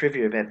bit of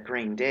trivia about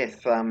Green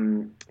Death.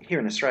 Here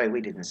in Australia, we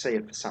didn't see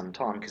it for some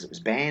time because it was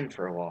banned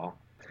for a while.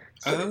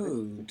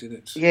 So, did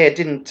it? Yeah, it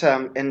didn't,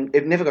 and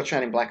it never got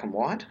shown in black and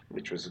white,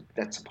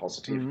 that's a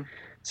positive. Mm-hmm.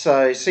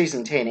 So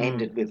season 10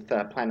 ended with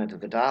Planet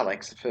of the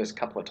Daleks, the first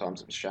couple of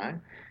times it was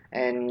shown,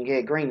 and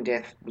yeah, Green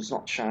Death was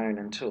not shown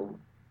until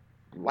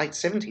late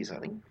 70s, I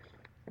think.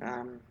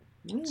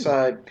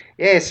 So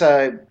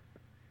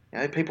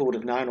people would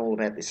have known all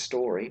about this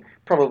story.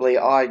 Probably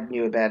I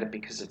knew about it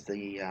because of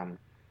the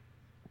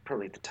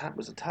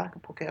was the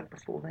Target book out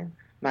before then?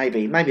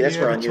 Maybe that's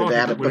where I knew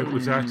about it, but it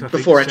was out,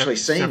 before actually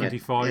seeing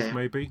 75 it.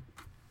 maybe.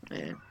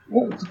 Yeah.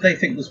 What did they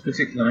think was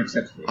particularly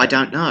unacceptable? I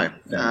don't know.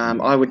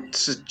 I would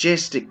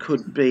suggest it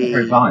could be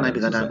violent, maybe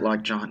they don't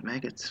like giant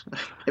maggots.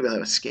 Maybe they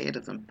were scared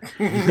of them.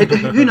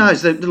 Who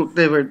knows?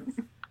 There were a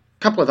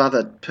couple of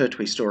other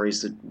Pertwee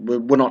stories that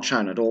were not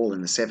shown at all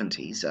in the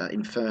 70s,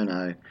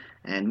 Inferno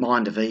and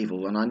Mind of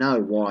Evil, and I know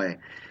why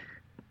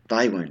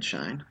they weren't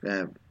shown.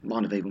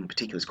 Mind of Evil in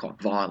particular is quite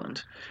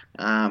violent,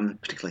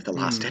 particularly the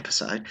last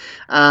episode.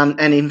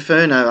 And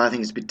Inferno, I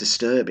think, is a bit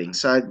disturbing.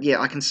 So, yeah,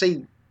 I can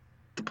see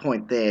the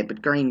point there,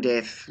 but Green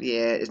Death,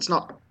 it's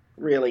not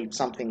really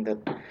something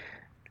that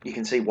you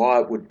can see why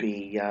it would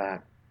be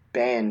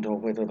banned or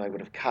whether they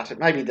would have cut it.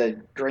 Maybe the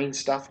green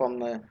stuff on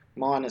the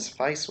miner's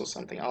face or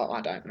something.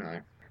 I don't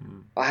know.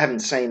 I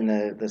haven't seen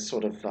the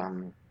sort of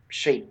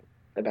sheet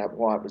about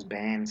why it was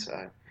banned,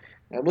 so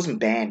it wasn't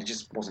banned, it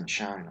just wasn't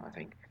shown, I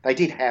think. They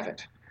did have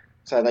it,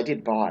 so they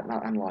did buy it, it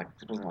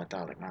wasn't like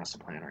Dalek Master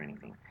Plan or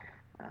anything.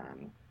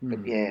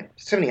 But yeah,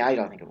 78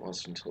 I think it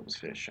was until it was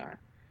first shown.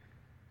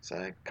 So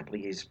a couple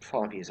of years,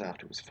 5 years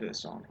after it was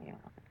first on here.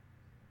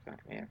 So,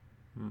 yeah.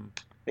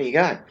 There you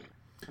go.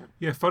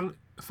 Yeah,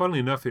 funnily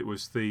enough, it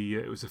was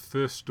the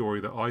first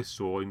story that I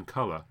saw in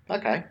colour.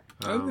 Okay.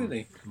 Oh,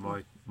 really?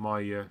 My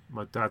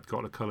dad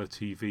got a colour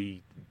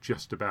TV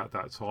just about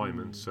that time,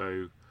 and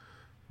so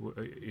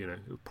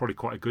probably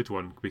quite a good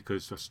one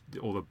because just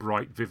all the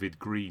bright, vivid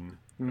green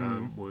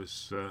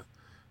was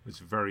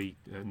very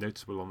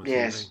noticeable on the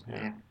TV.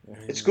 Yeah.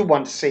 It's a good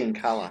one to see in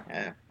colour.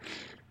 Yeah.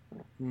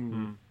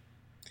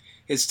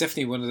 It's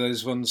definitely one of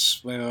those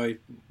ones where I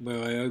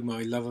owe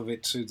my love of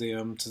it to the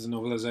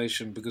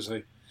novelisation, because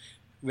I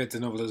read the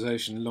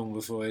novelisation long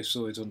before I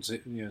saw it on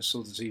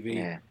saw the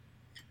TV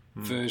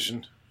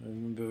version. I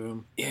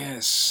remember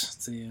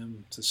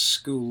the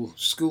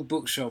school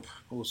bookshop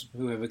or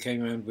whoever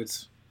came around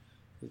with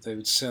that they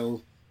would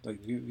sell, like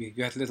you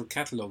had a little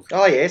catalogue.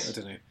 Oh yes. I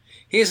don't know.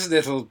 Here's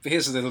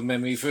a little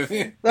memory for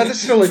you. No,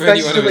 this still for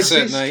anyone of a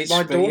certain age.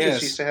 My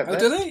daughters used to have that. Oh,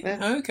 do they? Yeah.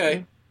 Oh,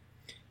 okay.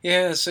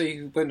 Yeah, so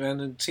you went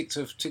around and ticked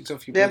off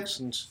your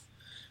books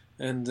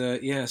and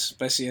yes,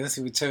 basically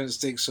anything with Terence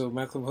Dicks or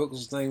Malcolm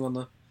Hooke's name on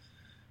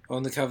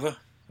the cover.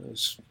 It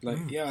was like,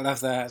 I love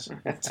that.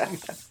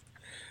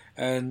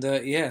 And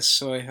yes,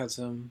 so I had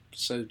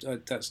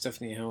that's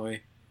definitely how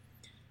I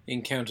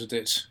encountered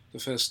it the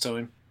first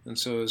time, and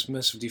so I was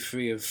mercifully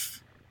free of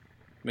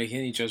making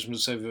any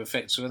judgments over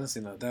effects or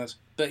anything like that.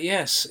 But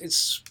yes,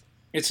 it's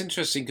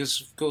interesting because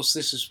of course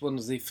this is one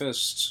of the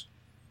first.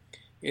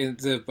 In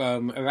the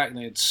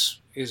Arachnids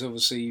is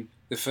obviously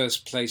the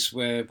first place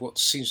where what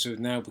seems to have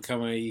now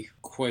become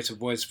quite a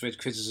widespread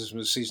criticism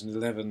of season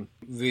 11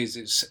 rears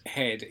its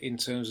head in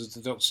terms of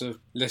the Doctor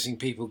letting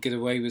people get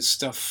away with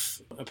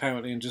stuff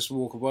apparently and just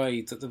walk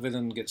away, that the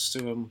villain gets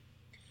to,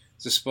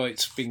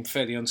 despite being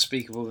fairly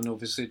unspeakable and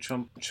obviously a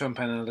Trump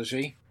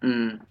analogy,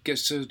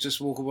 gets to just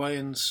walk away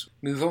and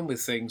move on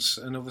with things.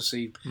 And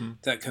obviously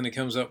that kind of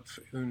comes up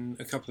in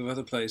a couple of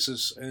other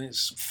places, and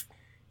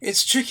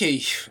it's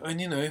tricky,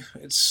 and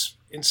it's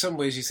in some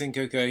ways you think,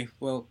 okay,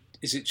 well,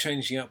 is it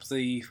changing up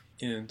the?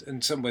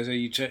 In some ways, are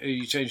you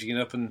changing it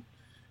up and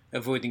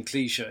avoiding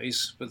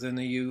cliches? But then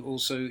are you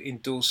also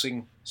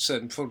endorsing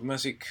certain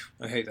problematic?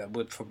 I hate that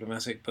word,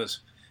 problematic, but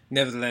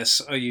nevertheless,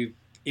 are you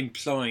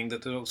implying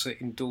that the Doctor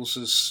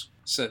endorses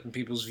certain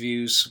people's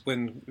views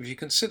when, if you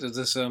consider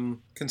that,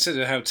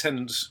 consider how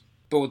Tennant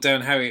brought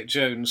down Harriet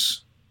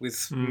Jones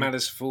with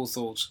malice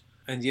aforethought,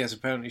 and yet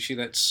apparently she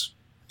lets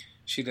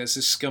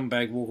this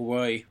scumbag walk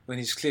away when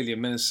he's clearly a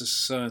menace to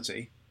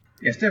society.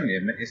 Yeah, it's definitely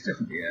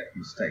a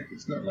mistake.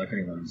 It's not like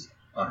anyone's,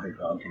 I hope,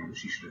 arguing that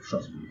she should have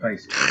shot him in the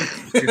face.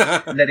 It's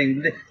just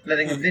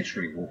letting him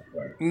literally walk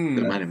away.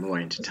 Could have made it more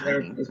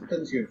entertaining. There's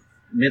plenty of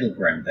middle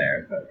ground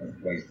there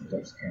of ways the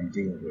Doctor can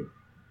deal with.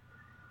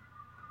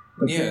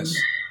 But yes.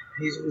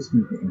 He's always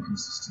been a bit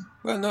inconsistent.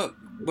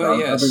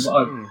 Yes.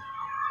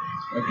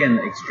 Again,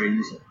 at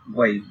extremes, the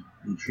way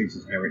he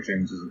treated Harriet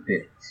Jones as a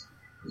bit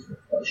was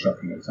quite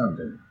shocking at the time,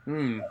 didn't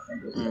it? I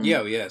think, wasn't it?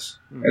 Yeah, yes.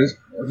 It was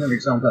another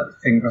example of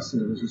that thing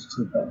Russell was used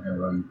to talk about, how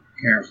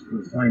characters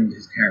would find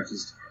his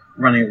characters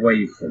running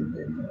away from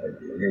him.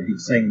 They'd be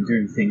saying and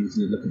doing things,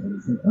 and he'd look at them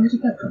and think, where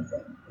did that come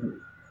from?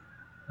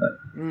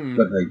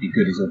 Whether they'd be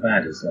goodies or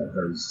baddies, like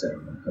those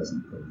saying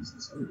unpleasant things,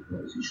 and so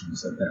you shouldn't have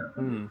said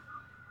that.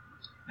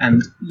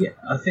 And yeah,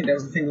 I think that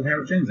was the thing with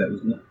Harriet Jones. That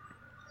was not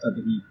at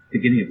the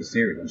beginning of the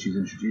series when she was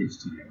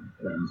introduced,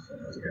 around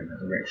to go in that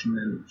direction,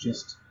 and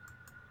just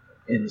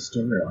in the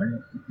storyline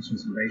of the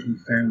Christmas Invasion,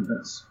 he found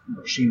that's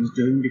what she was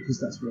doing because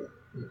that's what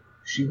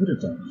she would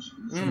have done. She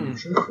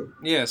was truthful.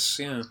 Yes,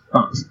 yeah.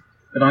 But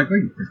But I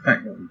agree. The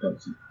fact that the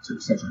Doctor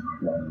took such a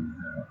hard line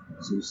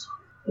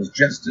was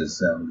just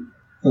as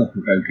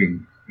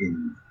thought-provoking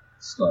in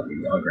slightly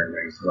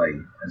eyebrow-raised way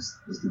as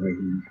the way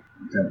he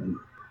dealt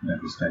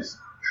with his face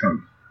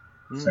Trump.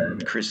 So,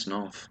 Chris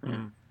Noth.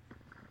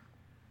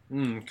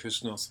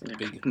 Chris Noth. I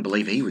couldn't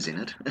believe he was in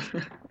it.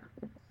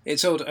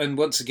 It's odd, and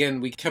once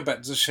again we come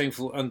back to the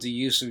shameful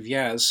underuse of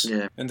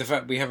Yaz, and the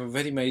fact we have a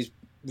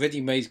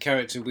ready-made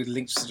character with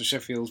links to the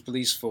Sheffield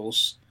police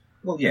force,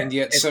 and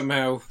yet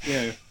somehow,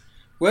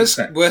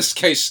 worst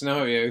case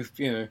scenario,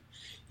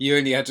 you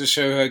only had to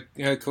show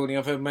her calling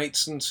up her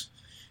mates and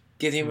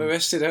getting him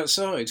arrested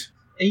outside.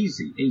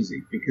 Easy,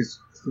 because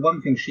the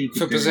one thing she could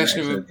for do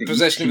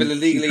possession of an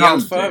illegally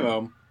held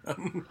firearm.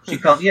 She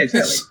can't. Yeah,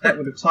 exactly. That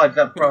would have tied it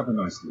up rather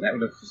nicely. That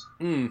would have.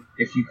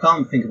 If you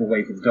can't think of a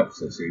way for the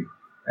Doctor to,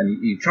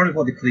 and you try to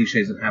avoid the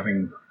cliches of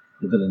having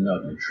the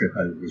villain trip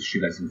over his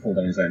shoelace and fall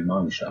down his own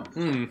mine shaft,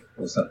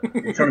 or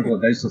something. You're trying to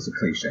avoid those sorts of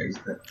cliches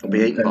that or be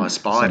eaten by a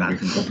spider,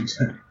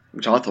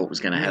 which I thought was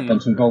going to happen.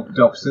 To involve the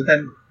Doctor,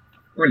 then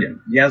brilliant.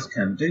 Yaz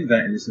can do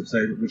that in this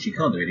episode, which she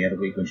can't do any other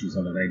week when she's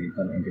on an alien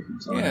planet in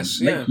different time. Yes,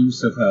 Make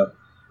use of her,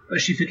 but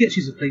she forgets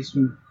she's a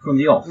policeman from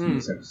the off in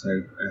this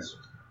episode, as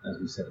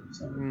we said at the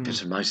time.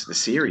 It's most of the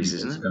series,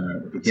 isn't it?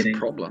 It's a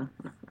problem.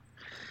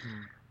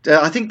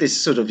 I think this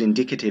is sort of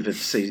indicative of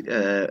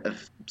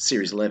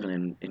Series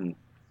 11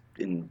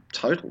 in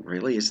total,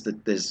 really, is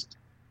that there's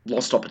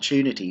lost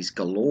opportunities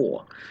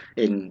galore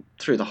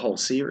through the whole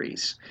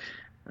series.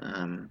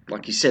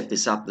 Like you set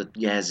this up that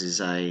Yaz is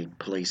a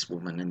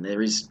policewoman, and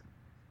there is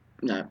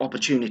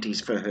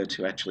opportunities for her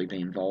to actually be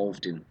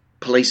involved in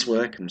police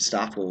work and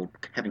stuff, or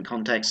having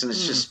contacts, and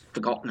it's just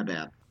forgotten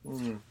about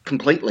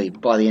completely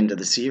by the end of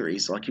the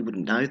series. Like, you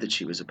wouldn't know that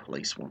she was a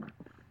policewoman.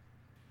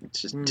 It's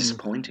just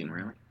disappointing,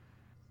 really.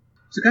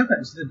 To go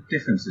back to the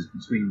differences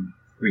between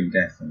Green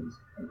Death and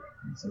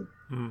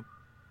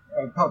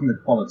apart from the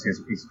quality as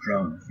a piece of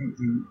drama, I think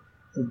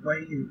the way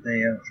that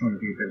they are trying to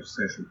be a bit of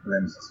social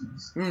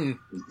polemicism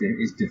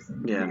is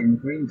different. Yeah. In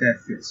Green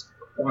Death, it's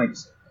quite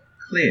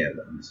clear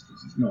that the message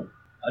is not.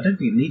 I don't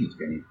think it needed to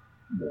be any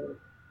more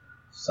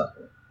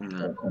subtle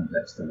or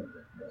complex than it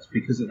was,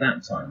 because at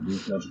that time the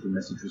ecological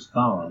message was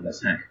far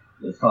less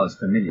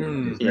familiar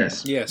than it is now.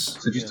 Yes.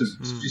 So just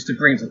to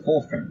bring it to the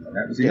forefront,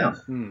 that was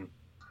enough.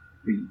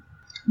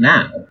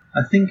 Now,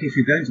 I think if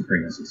you're going to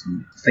bring us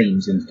some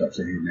themes into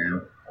Doctor Who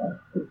now, I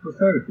would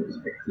prefer if it was a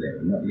bit clearer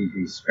and not leave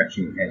you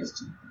scratching your head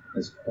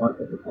as quite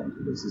what the point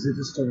of this. Is it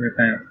a story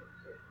about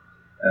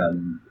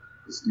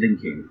this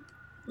linking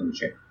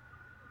unchecked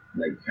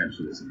late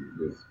capitalism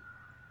with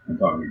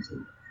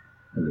environmental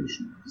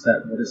pollution? Is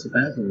that what it's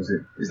about, or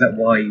is that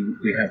why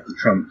we have the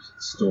Trump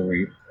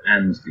story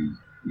and the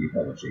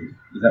ecology?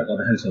 Is that why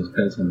the hotel's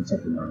built on the top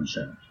of the mine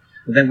shaft?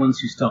 But then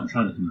once you start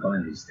trying to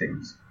combine these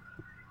things,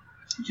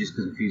 it just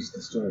confuses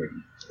the story.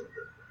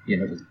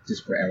 With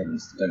disparate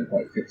elements that don't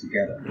quite fit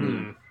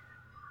together.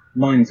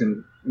 Mines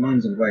and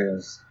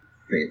Wales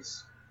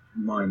fits.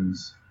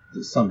 Mines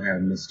that somehow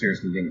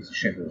mysteriously linked to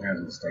Sheffield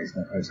housing estates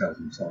and have hotels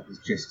on top is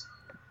just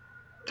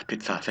a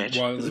bit far-fetched.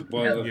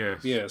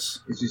 Yes.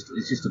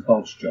 It's just a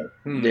bodge job.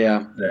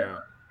 Yeah.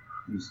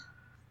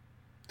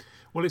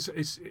 Well, it's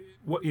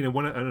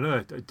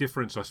another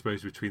difference, I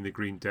suppose, between the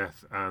Green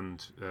Death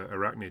and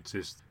Arachnids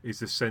is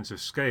the sense of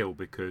scale,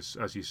 because,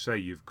 as you say,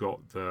 you've got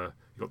the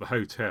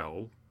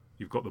hotel,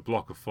 you've got the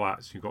block of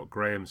flats, you've got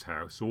Graham's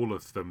house, all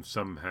of them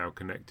somehow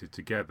connected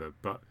together,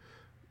 but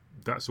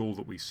that's all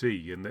that we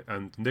see,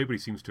 and nobody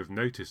seems to have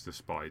noticed the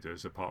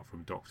spiders apart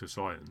from Dr.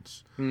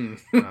 Science.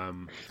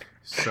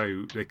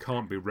 So they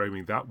can't be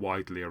roaming that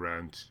widely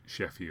around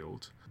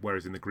Sheffield,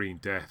 whereas in the Green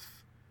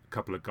Death,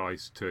 couple of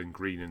guys turn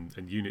green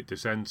and unit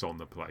descends on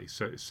the place,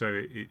 so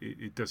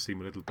it does seem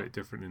a little bit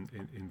different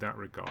in that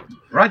regard.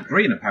 Bright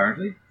green,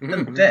 apparently.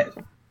 And dead.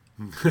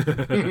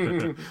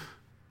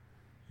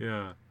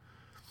 Yeah.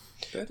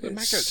 The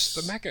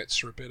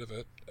maggots are a bit of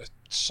a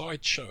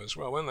sideshow as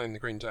well, weren't they, in the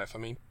Green Death? I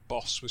mean,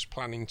 Boss was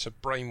planning to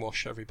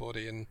brainwash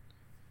everybody and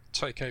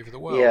take over the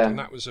world, and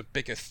that was a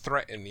bigger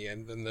threat in the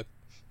end than the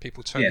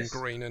people turning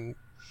green and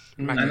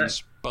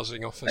maggots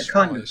buzzing off as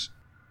flies.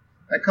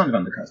 That kind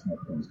of undercuts my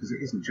performance, because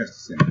it isn't just a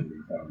simple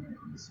environment.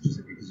 It's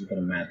just because you've got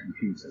a mad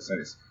computer. So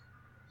is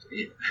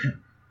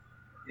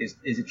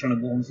it trying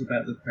to warn us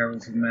about the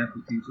perils of mad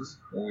computers,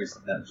 or is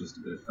that just a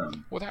bit of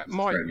fun? Well, that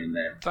might thrown in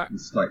there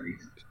slightly.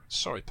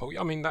 Sorry, Paul.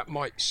 I mean, that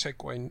might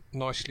segue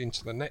nicely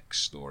into the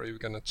next story we're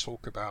going to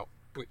talk about,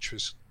 which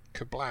was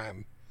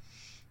Kablam.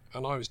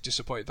 And I was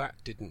disappointed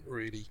that didn't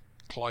really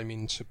climb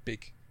into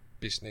big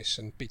business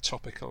and be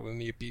topical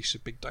and the abuse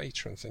of big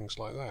data and things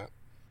like that.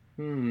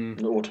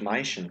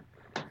 Automation.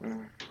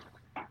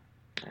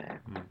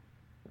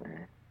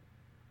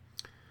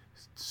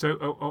 So,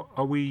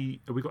 are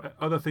we got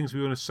other things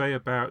we want to say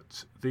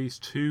about these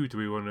two? Do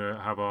we want to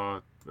have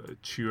our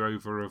chew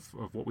over of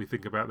what we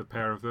think about the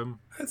pair of them?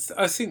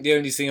 I think the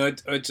only thing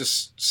I'd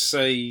just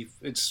say,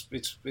 it's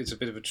a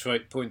bit of a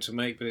trite point to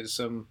make, but it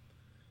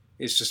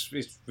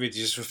really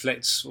just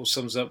reflects or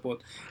sums up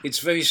what it's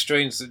very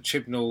strange that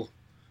Chibnall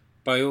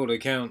by all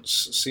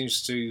accounts,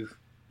 seems to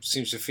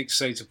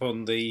fixate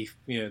upon the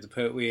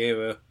Pertwee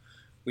era,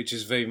 which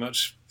is very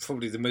much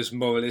probably the most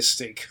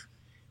moralistic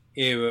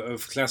era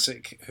of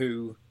classic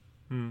Who,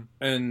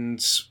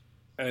 and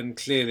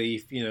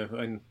clearly,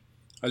 and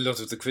a lot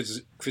of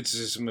the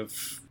criticism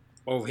of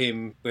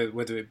him,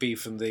 whether it be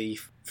from the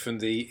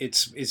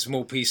it's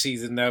more PC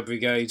than now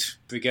brigade,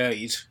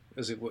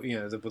 as it were,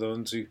 they put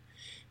on to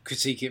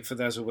critique it for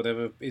that or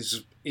whatever,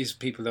 is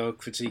people are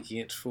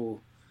critiquing it for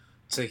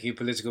taking a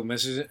political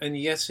message, and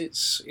yet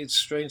it's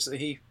strange that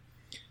he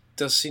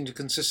does seem to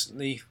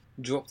consistently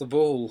drop the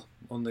ball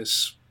on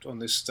this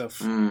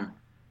stuff.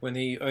 When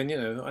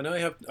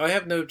I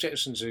have no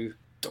objection to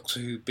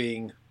Doctor Who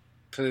being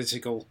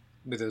political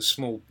with a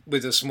small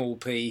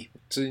p.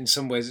 So in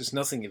some ways, it's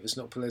nothing if it's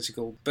not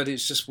political. But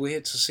it's just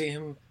weird to see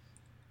him,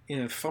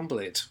 fumble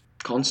it.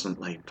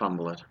 Constantly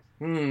fumble it.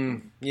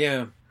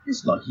 Yeah.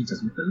 It's like he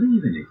doesn't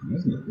believe in it,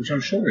 isn't it? Which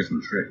I'm sure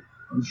isn't true.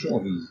 I'm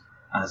sure he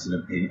has an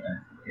opinion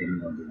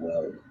on the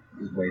world,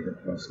 the way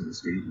that Russell and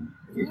Stephen.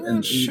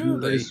 And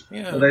surely,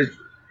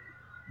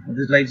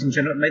 those ladies and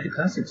gentlemen made the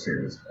classic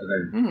series,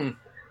 although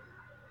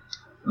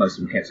most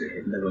of them kept it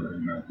hidden. They weren't an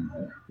American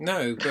horror.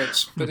 No,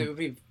 but it would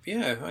be,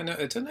 I know.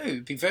 I don't know.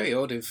 It'd be very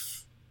odd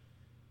if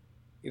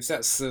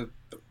that's the.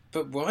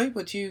 But why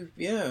would you?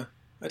 Yeah,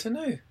 I don't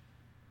know.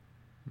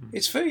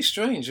 It's very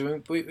strange. I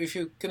mean, if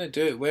you're going to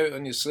do it, wear it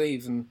on your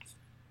sleeve, and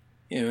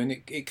and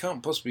it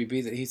can't possibly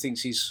be that he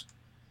thinks he's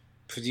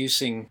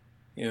producing.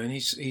 And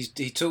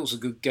he talks a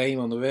good game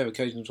on the rare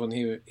occasions one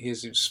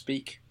hears him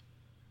speak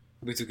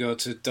with regard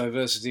to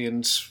diversity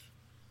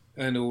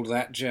and all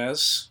that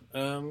jazz.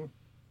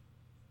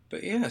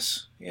 But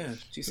yes, do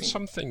you think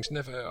some things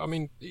never? I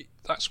mean,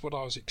 that's what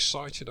I was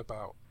excited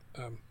about.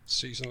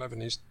 Season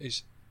 11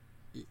 is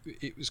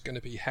it was going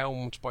to be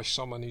helmed by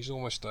someone who's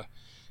almost a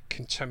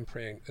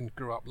contemporary and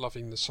grew up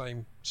loving the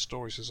same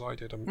stories as I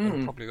did,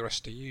 and probably the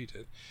rest of you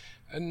did.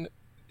 And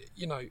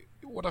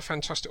what a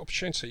fantastic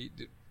opportunity!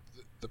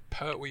 The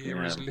Pertwee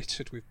era is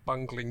littered with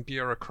bungling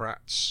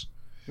bureaucrats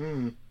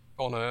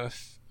on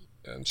Earth.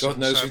 God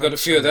knows we've got a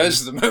few of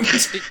those at the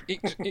moment.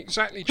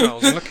 Exactly,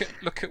 Charles. And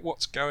look at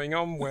what's going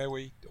on where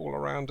we all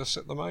around us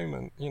at the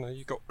moment.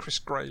 You've got Chris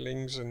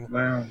Graylings and.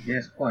 Well,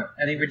 yes, quite.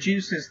 And he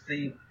reduces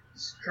the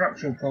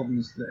structural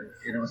problems that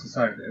in our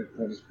society that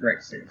causes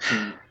Brexit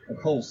to a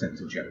call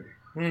centre joke.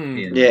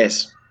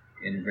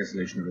 In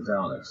Resolution of the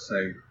Daleks.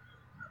 So,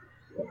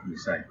 what can we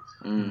say?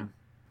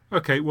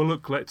 Okay, well,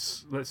 look,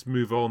 let's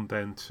move on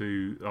then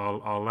to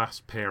our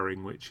last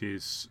pairing, which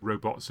is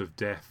Robots of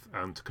Death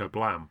and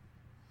Kerblam.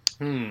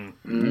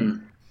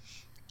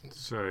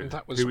 So,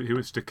 that was, who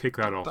wants to kick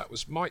that off? That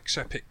was Mike's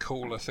epic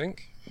call, I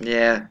think.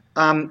 Yeah.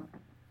 I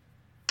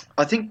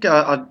think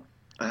I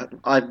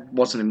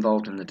wasn't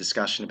involved in the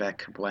discussion about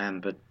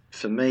Kerblam, but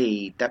for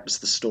me, that was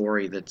the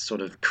story that sort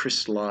of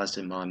crystallised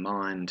in my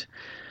mind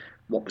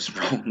what was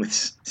wrong with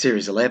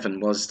Series 11,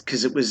 was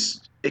because it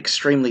was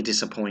extremely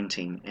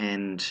disappointing,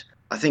 and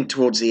I think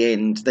towards the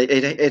end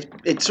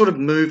it sort of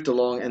moved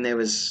along, and there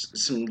was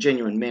some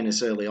genuine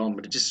menace early on,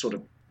 but it just sort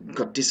of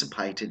got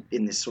dissipated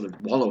in this sort of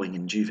wallowing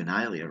in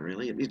juvenilia.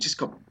 Really, it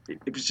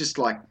was just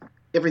like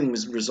everything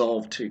was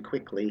resolved too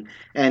quickly,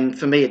 and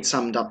for me, it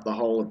summed up the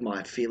whole of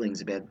my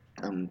feelings about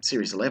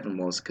Series 11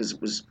 was because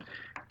it was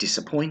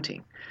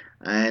disappointing.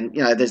 And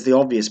there's the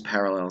obvious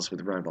parallels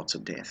with Robots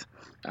of Death,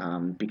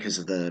 because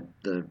of the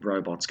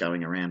robots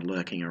going around,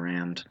 lurking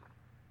around,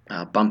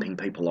 bumping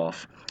people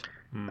off.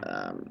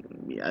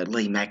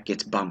 Lee Mack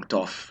gets bumped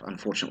off,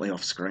 unfortunately,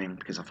 off screen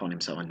because I find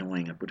him so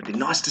annoying. It would have been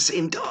nice to see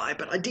him die,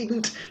 but I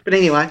didn't. But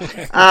anyway,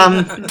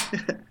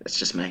 that's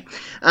just me.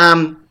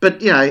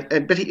 But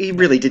he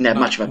really didn't have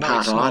much of a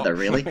part either,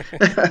 really.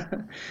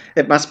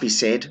 It must be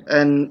said.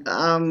 And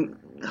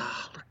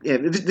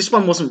this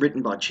one wasn't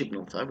written by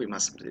Chibnall, though.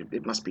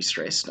 It must be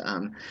stressed.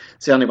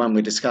 It's the only one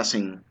we're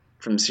discussing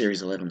from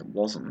Series 11 that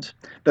wasn't.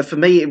 But for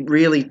me, it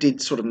really did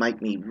sort of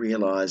make me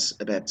realise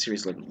about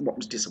Series 11 what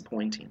was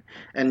disappointing.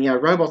 And,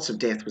 Robots of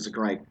Death was a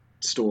great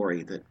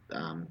story that,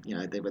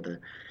 there were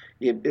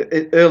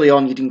early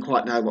on you didn't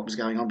quite know what was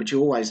going on, but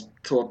you always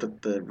thought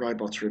that the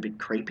robots were a bit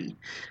creepy.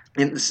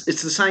 And it's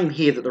the same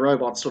here, that the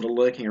robots sort of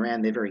lurking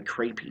around, they're very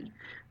creepy.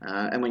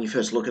 And when you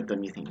first look at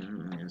them, you think,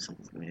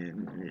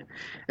 and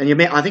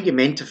I think you're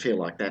meant to feel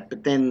like that.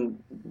 But then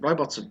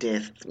Robots of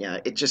Death,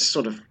 it just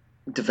sort of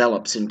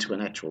develops into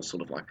an actual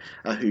sort of like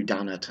a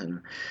whodunit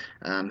and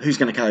who's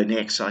going to go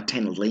next. So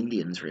 10 Little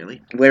Indians,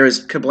 really.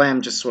 Whereas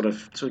Kerblam just sort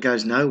of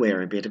goes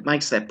nowhere a bit. It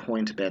makes that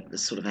point about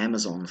this sort of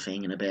Amazon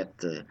thing and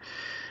about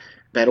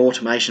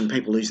automation,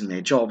 people losing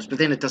their jobs, but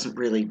then it doesn't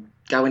really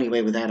go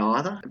anywhere with that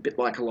either. A bit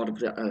like a lot of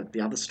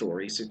the other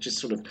stories, it just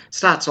sort of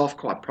starts off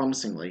quite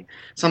promisingly.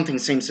 Something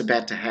seems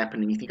about to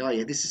happen, and you think, oh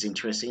yeah, this is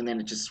interesting, and then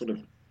it just sort of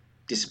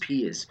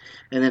disappears,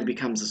 and then it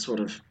becomes a sort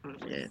of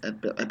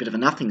a bit of a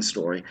nothing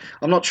story.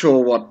 I'm not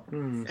sure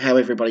how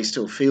everybody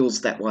still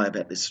feels that way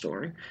about this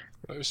story.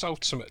 It was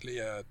ultimately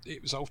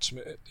it was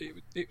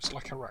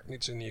like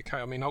Arachnids in the UK.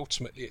 I mean,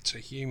 ultimately it's a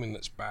human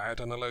that's bad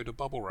and a load of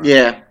bubble wrap.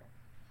 Yeah.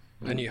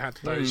 And you had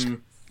those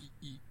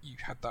you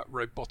had that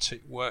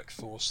robotic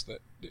workforce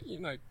that,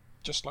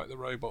 just like the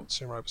robots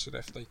in Robots of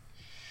Death,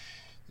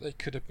 they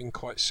could have been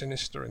quite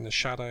sinister in the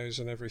shadows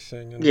and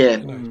everything, and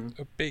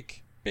a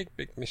big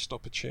missed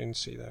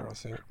opportunity there, I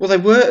think. Well, they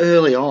were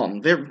early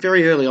on, very,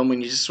 very early on,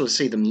 when you just sort of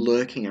see them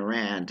lurking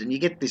around, and you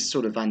get this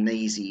sort of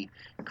uneasy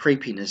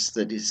creepiness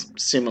that is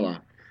similar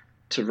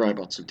to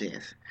Robots of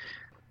Death,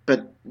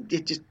 but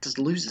it just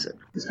loses it.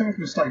 It's coming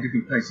from a slightly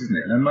different place, isn't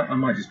it? And I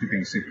might just be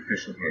being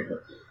superficial here,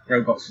 but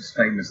Robots was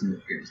famous, and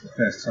it was the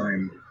first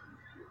time,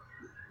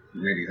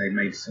 really, they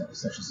made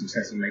such a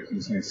success of making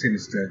something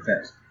sinister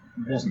that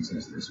wasn't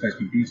sinister. It was supposed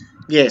to be beautiful.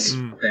 Yes.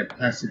 They're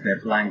placid,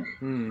 they're blank,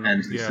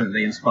 and so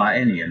they inspire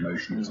any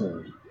emotion at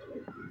all.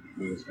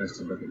 We were supposed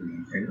to look at them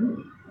and think,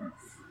 oh,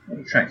 what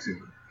attractive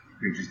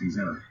creatures these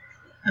are.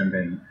 And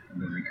then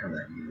they come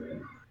at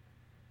you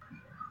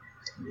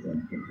with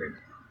complete.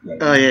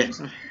 Oh, yeah.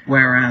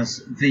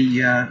 Whereas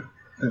the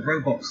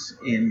robots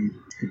in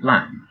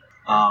Kablam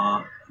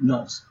are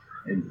not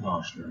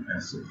impartial and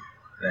passive.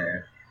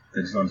 They're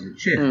designed to be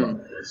cheerful on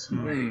this.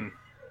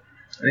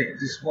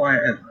 This is why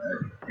it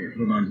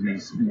reminded me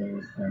more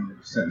of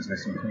certain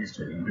Special Place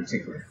Story, in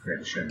particular,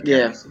 Great Show.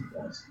 Yeah.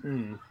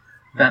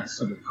 That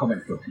sort of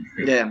comic booky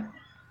feel. Yeah.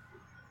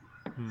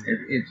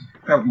 It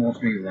felt more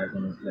to me like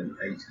one of the late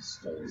 80s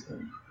stories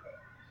than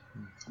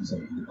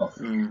something from the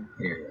Gothic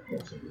era.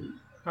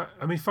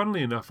 I mean,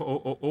 funnily enough,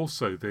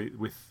 also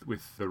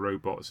with the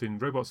robots in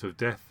Robots of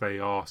Death, they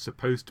are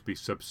supposed to be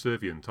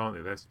subservient, aren't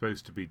they? They're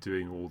supposed to be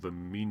doing all the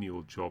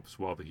menial jobs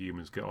while the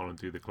humans get on and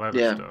do the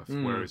clever stuff.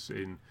 Whereas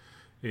in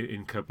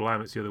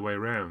Kablam, it's the other way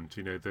around.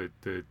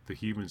 The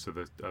humans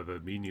are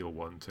the menial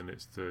ones, and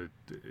it's the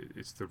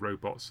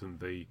robots and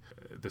the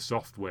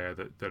software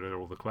that are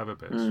all the clever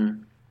bits.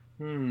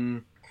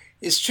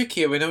 It's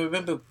tricky. I mean, I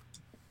remember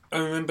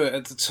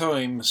at the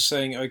time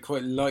saying I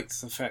quite liked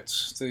the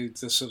fact the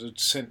sort of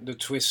the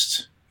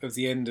twist of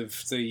the end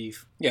of the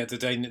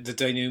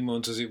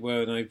denouement, as it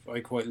were, and I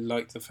quite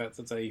liked the fact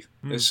that they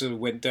sort of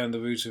went down the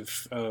route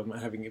of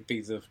having it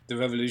be the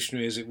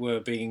revolutionary, as it were,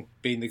 being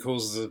the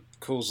cause of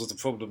the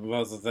problem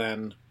rather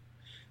than.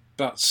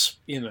 But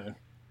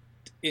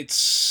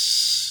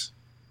it's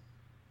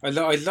I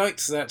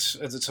liked that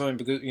at the time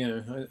because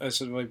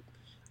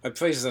I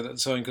praised that at the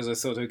time because I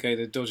thought, okay,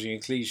 they're dodging a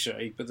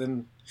cliche, but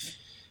then.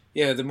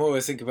 Yeah, the more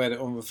I think about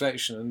it on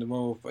reflection, and the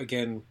more,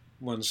 again,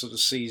 one sort of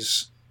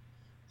sees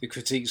the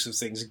critiques of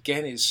things.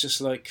 Again, it's just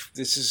like,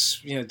 this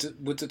is,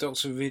 would the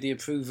Doctor really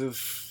approve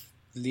of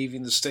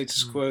leaving the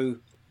status quo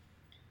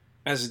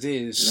as it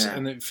is? Yeah.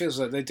 And it feels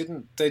like they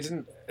didn't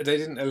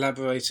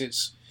elaborate it.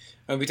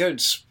 And we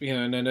don't,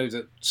 and I know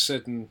that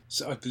certain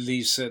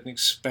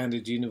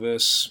expanded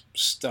universe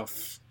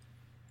stuff,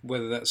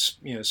 whether that's,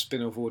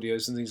 spin-off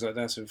audios and things like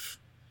that,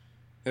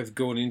 have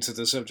gone into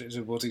the subject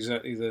of what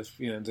exactly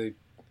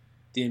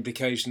the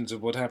implications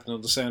of what happened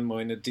on the Sand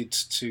Miner did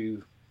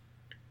to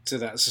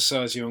that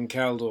society on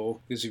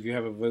Kaldor, because if you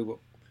have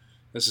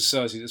a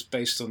society that's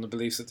based on the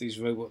belief that these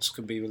robots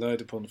can be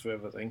relied upon for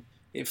everything,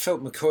 it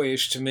felt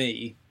McCoyish to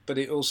me, but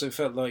it also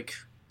felt like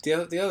the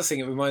other thing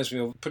it reminds me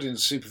of, putting the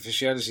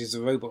superficiality of the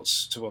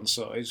robots to one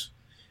side,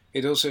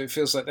 it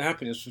feels like the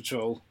Happiness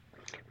Patrol,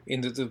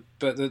 in that the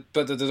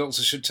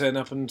Doctor should turn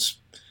up and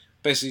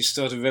basically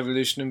start a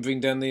revolution and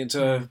bring down the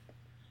entire.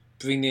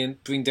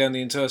 Bring down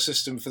the entire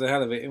system for the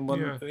hell of it in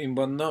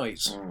one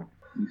night.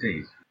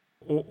 Indeed.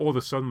 Or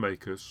the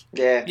Sunmakers.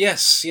 Yeah.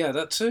 Yes,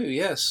 that too.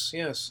 Yes.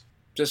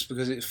 Just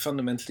because it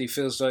fundamentally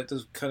feels like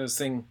the kind of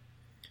thing.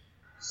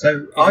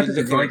 So either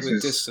the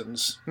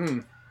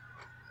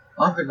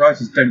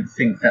writers don't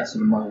think that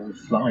sort of model would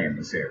fly in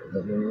this era,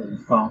 that we're all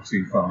far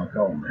too far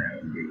gone now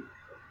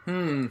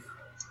in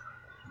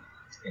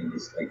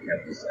this late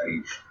capitalist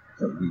age.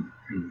 That we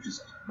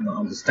just not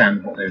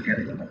understand what they were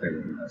getting at, what they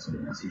were in that sort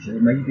of message. Or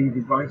maybe the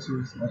writer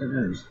is, I don't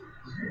know,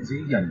 is he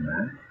a young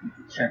man?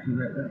 Jackie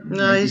wrote that?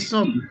 No, he's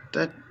not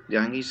that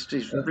young. He's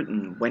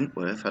written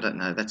Wentworth. I don't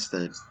know. That's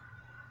the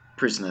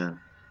prisoner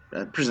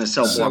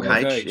cell block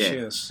H.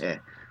 Yes. Yeah.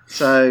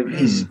 So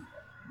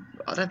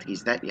I don't think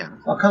he's that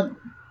young. I can't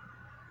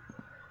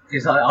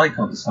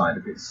decide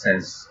if it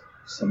says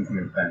something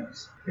about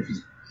if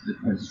he's the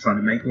point he's trying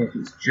to make, or if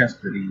it's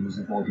just that he was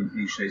avoiding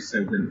cliches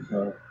so went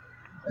for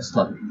a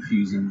slightly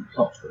confusing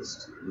plot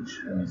twist,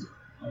 which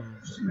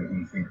just made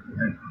me think,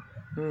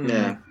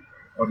 Yeah.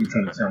 What are you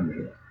trying to tell me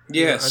here?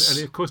 Yes.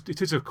 And of course,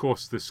 it is the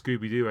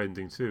Scooby-Doo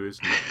ending too,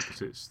 isn't it?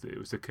 Because it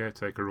was the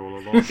caretaker all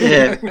along.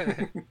 Yeah.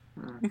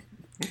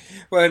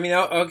 Well, I mean,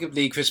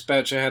 arguably Chris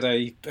Boucher had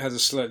a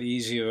slightly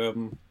easier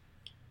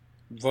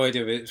ride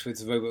of it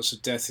with Robots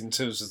of Death in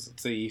terms of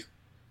the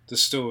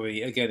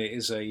story. Again,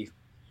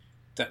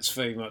 that's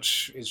very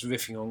much, it's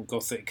riffing on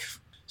Gothic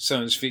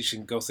science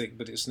fiction Gothic,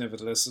 but it's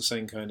nevertheless the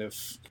same kind of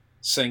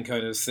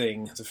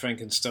thing, the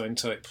Frankenstein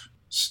type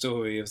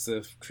story of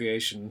the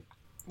creation.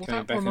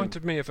 Well, that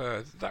reminded me of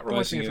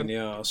in the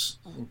arse.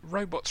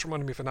 Robots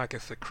reminded me of an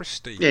Agatha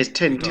Christie. Yeah, it's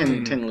 10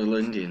 Little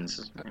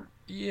Indians.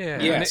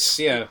 Yeah. Yes,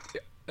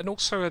 and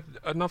also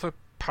another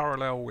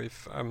parallel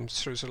with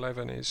Series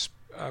 11 is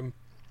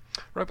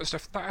Robots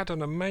Death, that had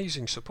an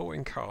amazing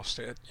supporting cast.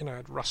 It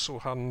had Russell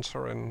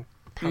Hunter and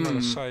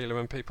Pamela Salem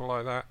and people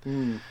like that.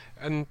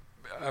 And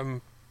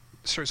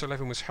Series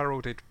 11 was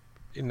heralded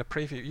in the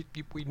preview.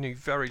 We knew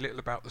very little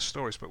about the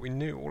stories, but we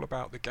knew all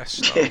about the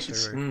guest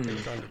stars who were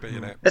going to be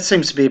in it. That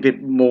seems to be a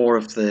bit more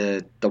of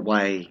the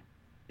way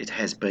it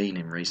has been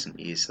in recent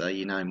years, though.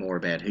 You know more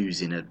about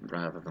who's in it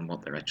rather than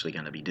what they're actually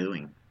going to be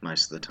doing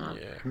most of the time.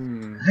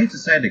 Yeah. I hate to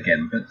say it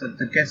again, but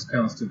the guest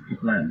cast of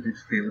Kablam did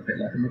feel a bit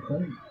like a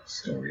McCoy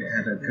story. It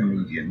had a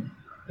comedian.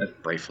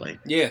 Briefly.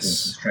 Yes.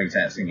 Straight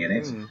acting in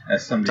it.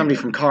 Somebody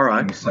from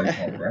Corro. Soap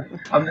opera.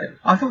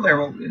 I thought they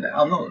were all...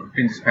 I'm not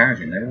being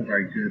disparaging. They're all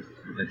very good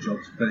at their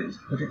jobs, but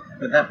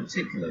that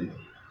particular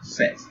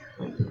set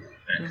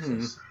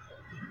actors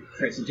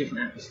creates a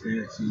different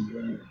atmosphere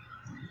to...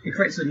 it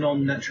creates a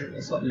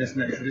a slightly less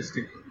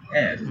naturalistic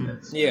air, doesn't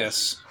it?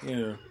 Yes.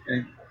 Yeah.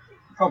 It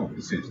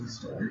probably suits the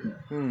story.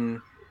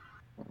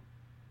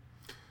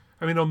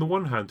 I mean, on the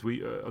one hand,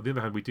 on the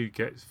other hand, we do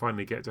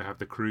finally get to have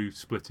the crew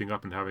splitting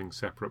up and having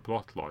separate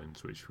plot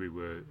lines, which we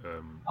were.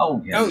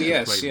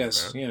 Yes,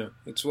 yeah.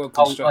 It's well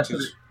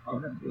constructed.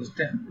 It was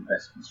definitely the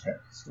best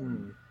constructed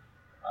story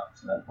up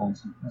to that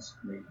point, and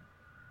possibly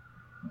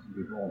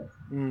all.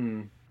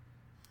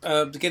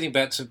 Getting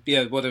back to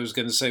what I was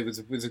going to say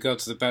with regard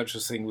to the Boucher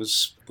thing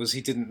was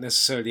he didn't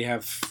necessarily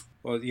have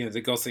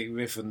the Gothic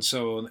riff and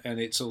so on, and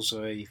it's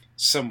also a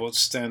somewhat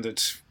standard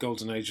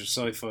golden age of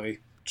sci-fi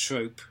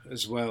trope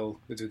as well,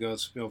 with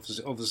regards to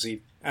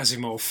obviously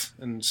Asimov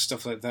and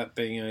stuff like that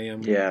being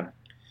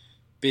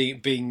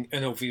being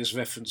an obvious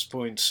reference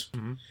point.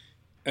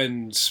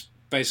 And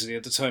basically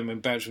at the time when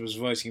Boucher was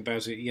writing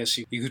about it, yes,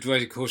 you could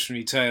write a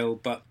cautionary tale,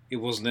 but it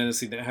wasn't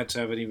anything that had to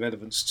have any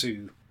relevance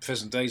to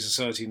present day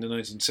society in the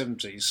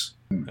 1970s,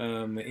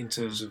 in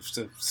terms of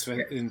the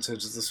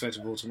threat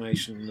of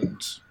automation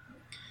and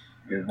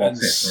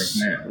what's it for us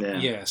now? Yeah.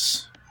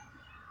 Yes.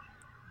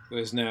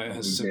 Whereas now it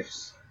has to.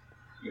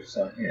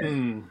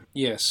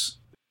 Yes.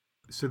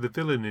 So the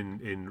villain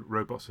in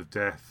Robots of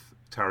Death,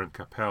 Taran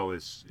Capel,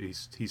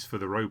 he's for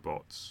the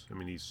robots. I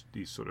mean, he's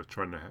sort of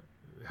trying to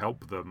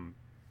help them.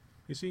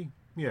 Is he?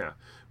 Yeah.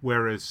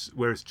 Whereas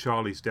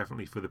Charlie's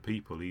definitely for the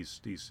people.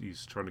 He's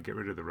trying to get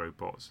rid of the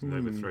robots and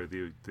overthrow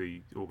the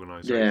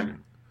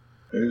organisation.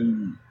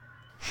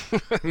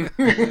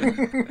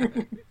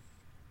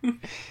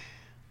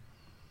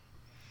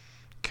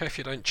 Careful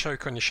you don't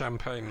choke on your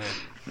champagne there.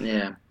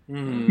 Yeah.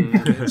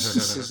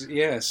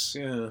 Yes,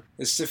 yeah.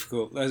 It's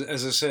difficult.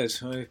 As I said,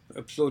 I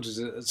applauded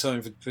it at the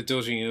time for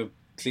dodging a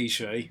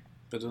cliche,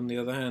 but on the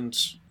other hand,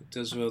 it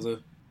does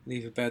rather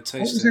leave a bad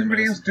taste. What is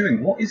everybody else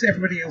doing? What is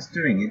everybody else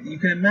doing? You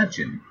can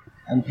imagine,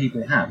 and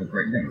people have a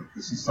great link,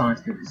 the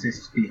society that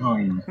exists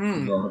behind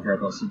the world of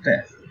Robots of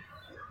Death.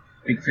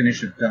 Big Finish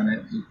have done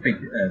it, the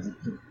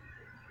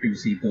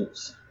BBC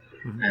books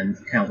and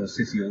Caldor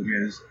City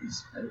Audios.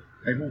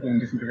 They've all gone in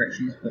different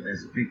directions, but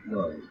there's a big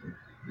world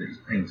that is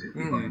painted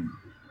behind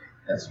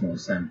that small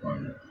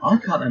sandpile. I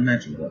can't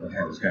imagine what the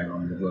hell is going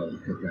on in the world of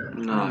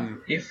Kablam. No.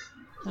 If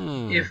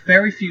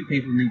very few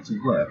people need to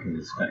work in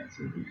this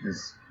factory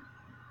because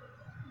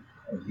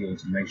of the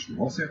automation,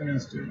 what's everyone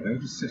else doing? They're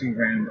just sitting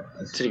around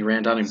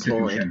unemployed,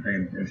 sipping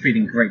champagne and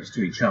feeding grapes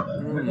to each other.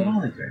 I mean, what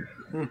are they doing?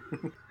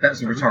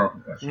 That's a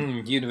rhetorical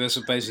question.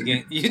 Universal basic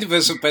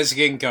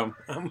income.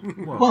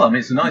 Well, I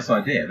mean, it's a nice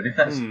idea, but if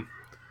that's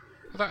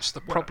Well, that's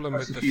the problem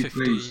with the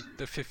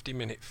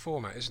 50-minute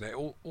format, isn't it?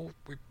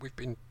 We've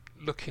been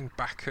looking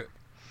back at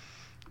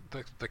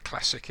the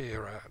classic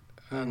era,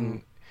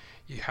 and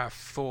you have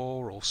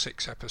 4 or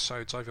 6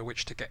 episodes over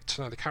which to get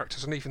to know the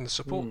characters and even the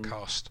support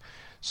cast.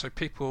 So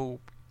people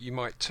you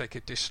might take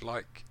a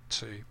dislike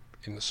to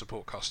in the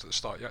support cast at the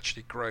start, you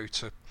actually grow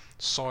to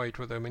side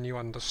with them and you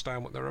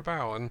understand what they're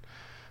about. And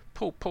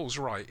Paul's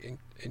right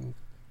in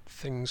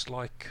things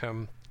like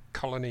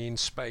Colony in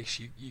Space.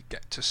 You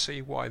get to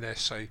see why they're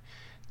so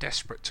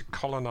desperate to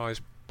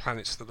colonise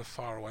planets that are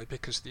far away,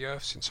 because the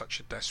Earth's in such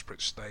a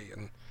desperate state,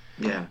 and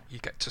you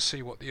get to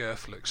see what the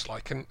Earth looks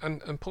like.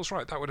 And Paul's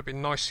right, that would have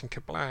been nice in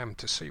Kablam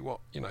to see what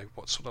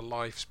sort of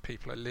lives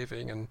people are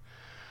living and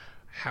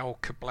how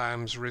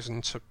Kablam's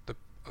risen to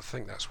I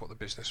think that's what the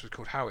business was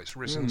called, how it's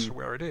risen to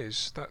where it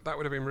is. That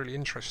would have been really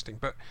interesting,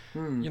 but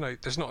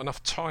there's not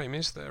enough time,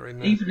 is there?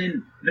 Even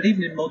in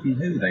Modern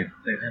Who, they've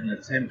had an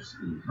attempt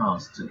in the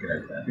past to get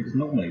over that, because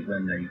normally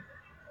when they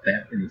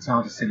have in the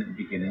TARDIS in at the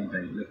beginning,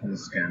 they look on the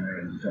scanner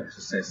and the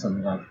Doctor says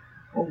something like,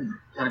 "Oh,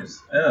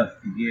 planet's Earth,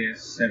 the year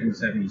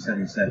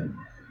 7777.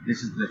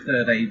 This is the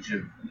third age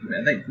of."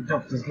 The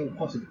Doctor does a little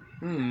potted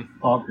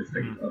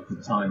biography of the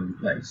time and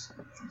place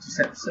to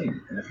set the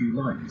scene in a few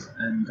lines,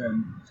 and I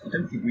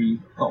don't think we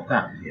got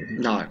that here, did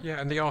we? No.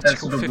 Yeah, and the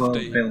Article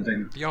 50,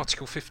 the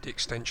Article 50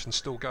 extension's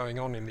still going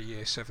on in the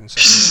year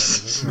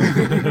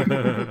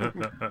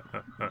 777.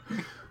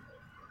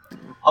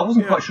 I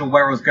wasn't quite sure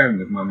where I was going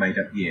with my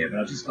made-up year, but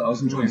I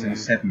was enjoying saying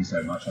 7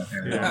 so much. I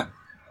think,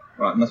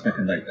 right, must make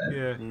a note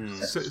there. Yeah.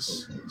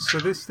 So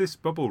this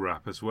bubble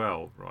wrap as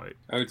well, right?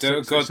 Oh,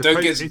 don't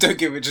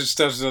get Richard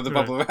started on the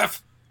bubble wrap.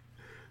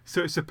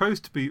 So it's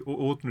supposed to be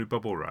ordinary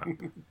bubble wrap.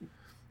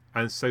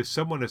 And so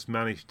someone has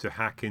managed to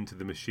hack into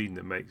the machine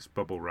that makes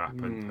bubble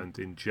wrap and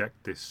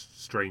inject this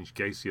strange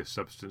gaseous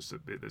substance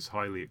that's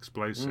highly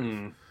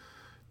explosive.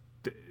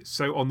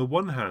 So on the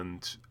one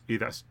hand,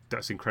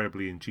 that's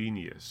incredibly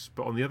ingenious,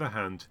 but on the other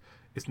hand,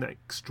 isn't that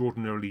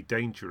extraordinarily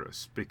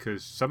dangerous?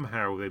 Because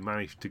somehow they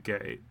managed to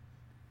get it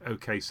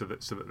okay so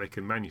that they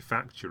can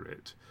manufacture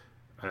it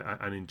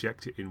and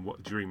inject it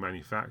during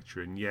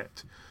manufacture, and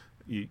yet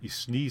you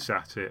sneeze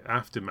at it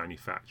after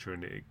manufacture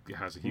and it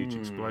has a huge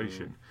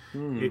explosion.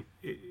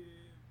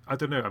 I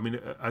don't know. I mean,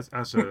 as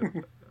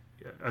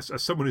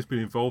someone who's been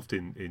involved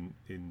in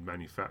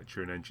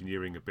manufacture and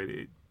engineering a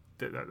bit,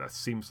 that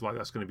seems like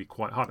that's going to be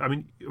quite hard. I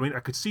mean, I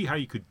could see how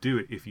you could do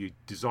it if you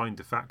designed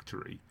a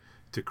factory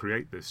to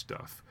create this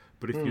stuff,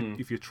 but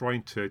if you're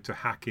trying to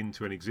hack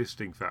into an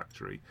existing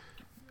factory,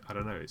 I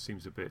don't know. It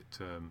seems a bit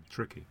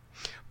tricky.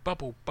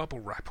 Bubble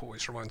wrap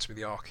always reminds me of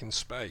the Ark in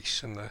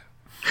Space and the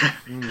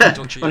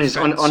dodgy on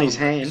his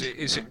hand.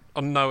 Is it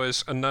on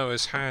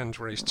Noah's hand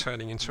where he's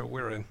turning into a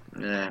Wirren?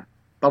 Yeah,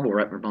 bubble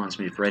wrap reminds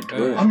me of Red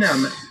Dwarf.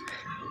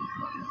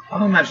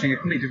 I'm imagining a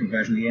completely different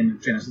version of the end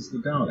of Genesis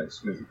of the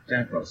Daleks with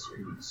Davros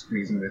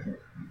squeezing a little.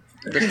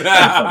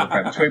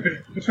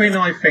 Between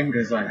my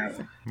fingers, I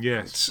have.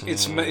 Yes,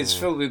 it's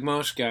filled with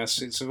marsh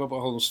gas. It's a Robert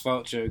Holmes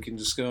fart joke in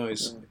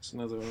disguise. It's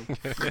another one.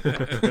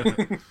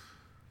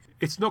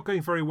 It's not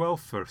going very well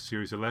for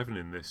Series 11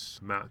 in this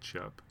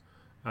matchup.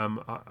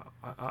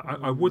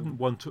 I wouldn't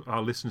want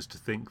our listeners to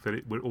think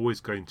that we're always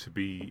going to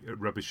be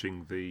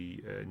rubbishing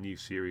the new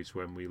series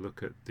when we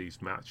look at these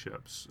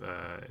matchups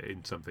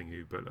in Something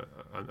Who, but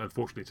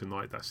unfortunately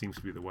tonight that seems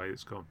to be the way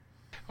it's gone.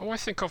 Oh, I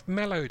think I've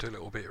mellowed a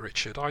little bit,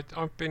 Richard. I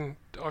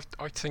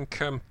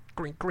think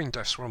Green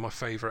Death's one of my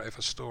favourite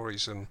ever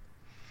stories, and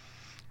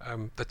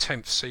the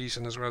 10th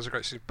season as well as a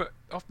great season. But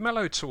I've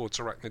mellowed towards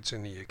Arachnids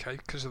in the UK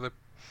because of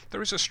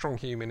there is a strong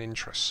human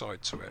interest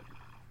side to it.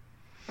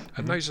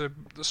 And the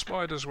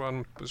Spiders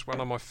one was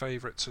one of my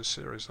favourites of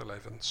Series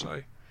 11.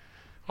 So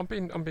I'm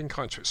being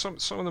kind to it. Some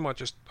of them I'd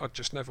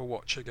just never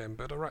watch again,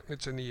 but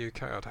Arachnids in the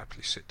UK I'd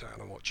happily sit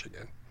down and watch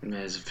again.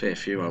 There's a fair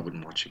few I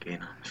wouldn't watch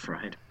again, I'm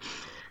afraid.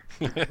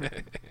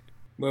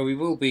 Well, we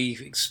will be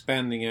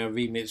expanding our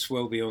remits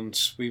well beyond.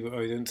 I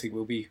don't think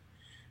we'll be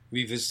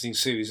revisiting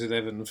Series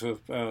 11 for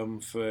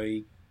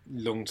a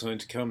long time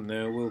to come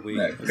now, will we?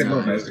 No, it's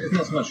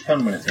not so much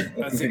fun when it's a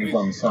completely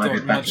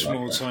one-sided. Got much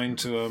more time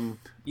to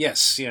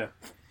yes, yeah,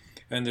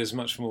 and there's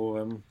much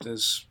more.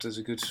 There's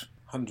a good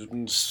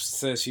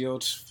 130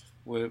 odd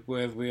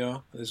wherever we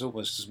are. There's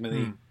almost as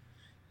many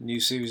new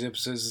series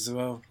episodes as there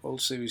are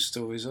old series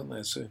stories, aren't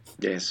there? So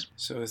yes.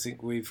 So I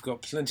think we've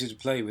got plenty to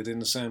play with in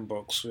the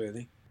sandbox,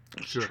 really.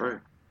 Sure. True.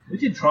 We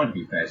did try to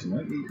be fair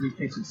tonight. We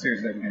pitted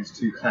Series 11 against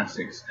two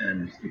classics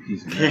and the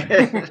Keys and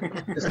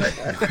Merrin.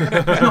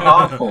 It's not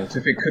our fault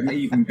if it couldn't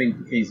even beat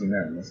the Keys and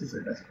Merrin. Is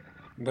it?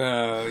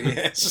 Well,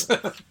 yes.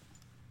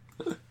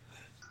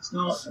 It's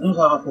not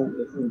our fault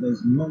that all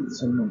those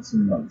months and months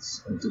and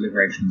months of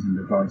deliberations in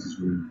the writers'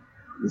 room,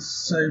 with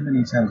so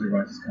many talented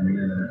writers coming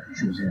in and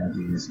choosing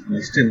ideas, and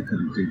they still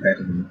couldn't do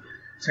better than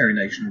Terry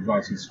Nation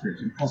writing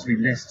script in possibly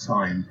less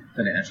time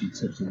than it actually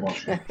took to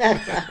watch it.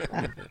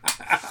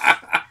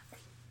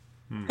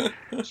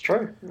 It's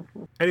true.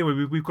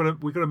 Anyway, we've got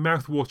a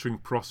mouth-watering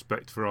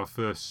prospect for our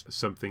first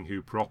Something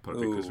Who proper,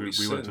 because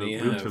we want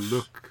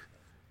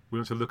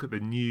to look at the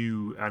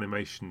new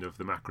animation of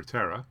the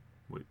Macroterra,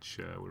 which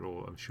we're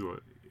all, I'm sure,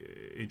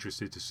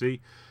 interested to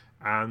see,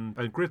 and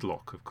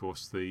Gridlock, of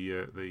course,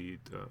 the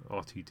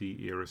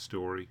RTD era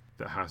story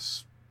that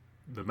has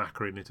the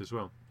Macra in it as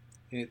well.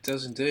 It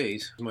does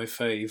indeed. My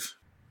fave.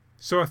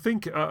 So I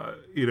think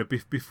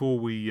before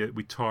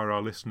we tire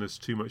our listeners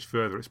too much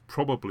further, it's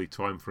probably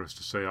time for us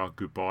to say our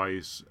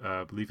goodbyes,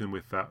 leave them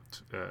with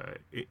that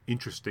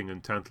interesting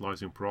and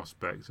tantalising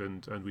prospect,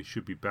 and we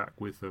should be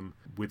back with them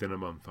within a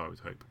month, I would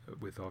hope,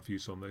 with our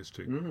views on those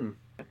two.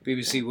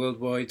 BBC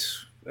Worldwide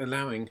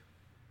allowing.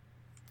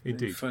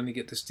 Indeed. Finally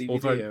get this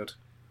DVD out.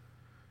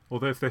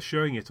 Although if they're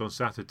showing it on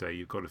Saturday,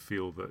 you've got to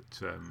feel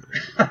that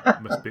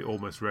it must be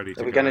almost ready to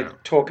go. We're going to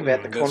talk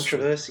about the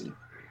controversy.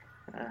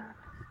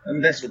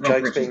 Unless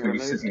Rob Richards is going to be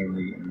sitting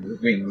in the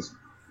wings,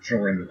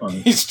 drawing the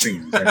funny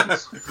strings.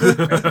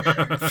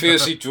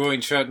 Fiercely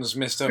drawing Troughton's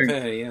messed up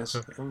hair, yes.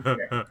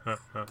 Yeah.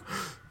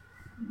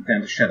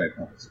 Down to shadow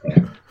puppets.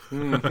 Okay.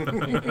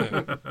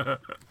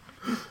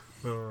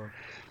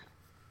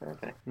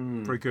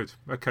 Very good.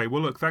 Okay,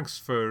 well, look, thanks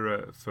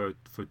for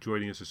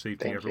joining us this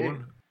evening,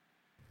 everyone.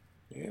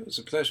 Yeah, it was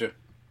a pleasure.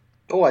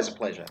 Always a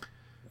pleasure.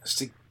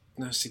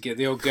 Nice to get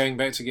the old gang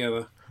back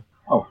together.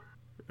 Oh.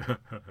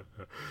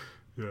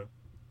 Yeah.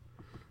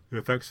 Yeah,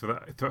 thanks for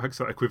that. Thanks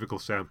for that equivocal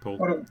sound, Paul.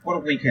 What a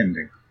week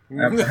ending.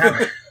 How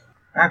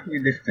can we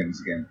lift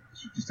things again?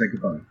 Should we just say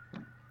goodbye?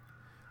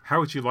 How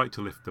would you like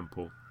to lift them,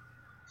 Paul?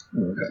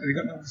 Oh, we've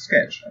got another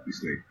sketch,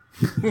 obviously.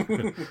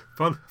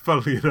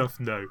 Funnily enough,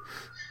 no.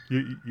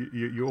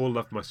 You all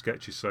love my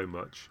sketches so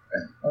much.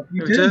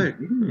 You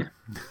do.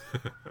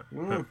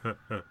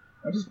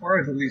 I'm just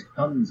worried that these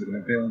puns are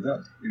going to build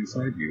up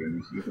inside you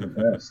and you're going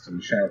to burst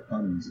and shout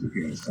puns at the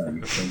beginning of the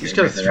time. Just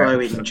got to throw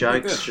in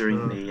jokes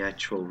during the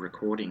actual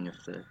recording of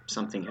the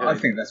something heard. I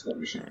think that's what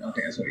we should. I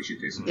think that's what you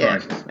should do. Yeah,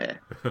 Surprises.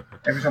 yeah.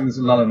 Every time there's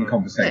a lull in the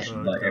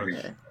conversation, like every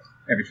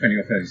 20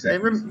 or 30 And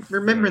seconds.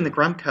 remember in the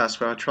Grumpcast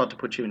where I tried to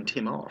put you and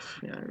Tim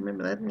off?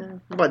 Remember that?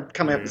 I might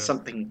come out with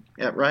something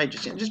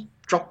outrageous. Just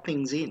drop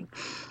things in.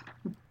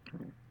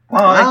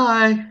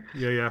 Bye.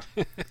 Yeah.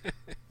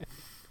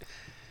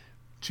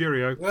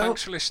 Cheerio. Well,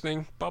 Thanks for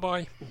listening.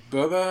 Bye-bye.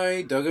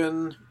 bye-bye,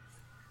 Duggan.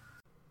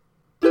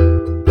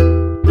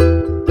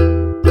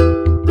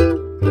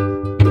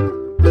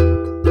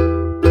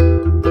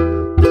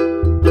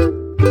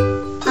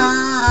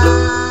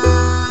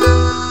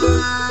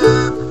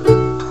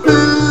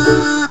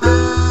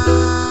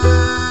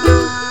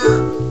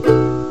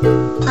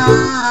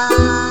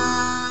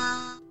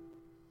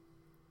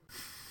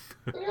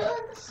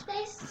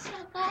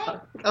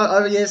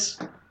 Oh, yes.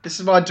 This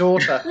is my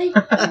daughter.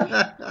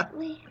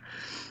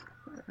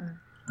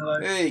 Hello.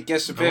 Hey,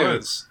 guest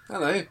appearance.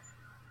 Hello.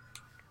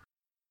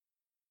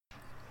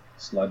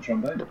 Slide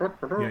trombone.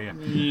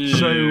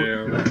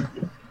 Yeah.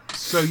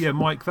 So yeah,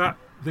 Mike. That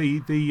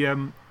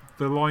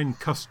the line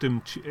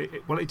custom.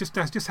 It just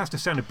has to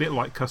sound a bit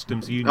like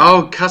Customs Union.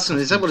 Oh, custom.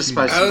 Is that what it's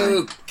supposed to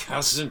Oh,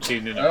 custom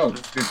tuning. Oh,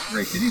 good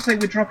grief. Did you say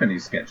we're dropping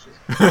these sketches?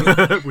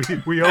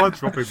 we are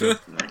dropping them.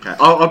 be? Okay.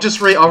 I'll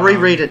just I'll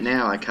reread it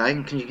now.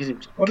 Okay. Can you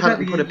What cut about it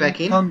and the put it back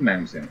in? pun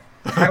mountain?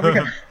 How are we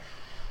going?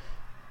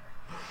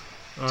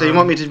 So you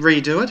want me to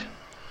redo it?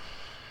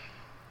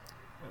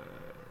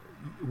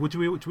 Do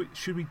we want to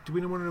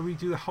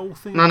redo the whole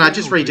thing? No, again,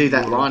 just or do redo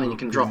that you- line and you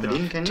can drop it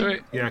in, can Do you?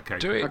 it. Yeah, okay.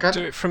 Do it. Okay.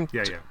 Do it from.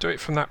 Yeah. Do it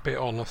from that bit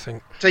on. I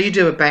think. So you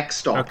do a back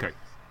stop. Okay.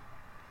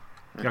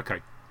 Okay.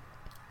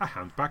 A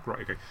hand back,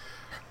 right? Okay.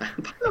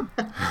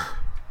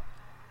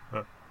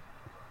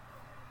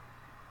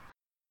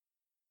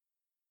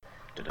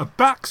 A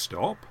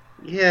backstop.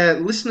 Yeah,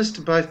 listeners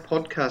to both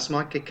podcasts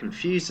might get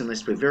confused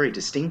unless we're very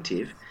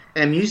distinctive.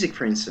 Our music,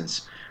 for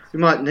instance, we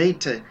might need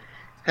to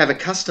have a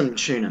custom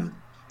tune 'em.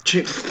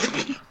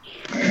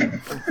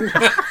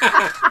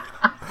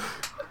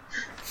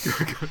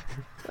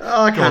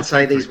 I can't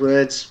say these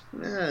words.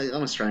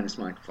 I'm Australian. It's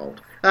my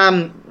fault.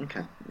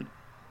 Okay.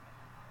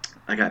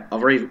 I'll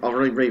read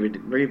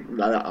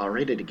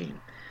it again.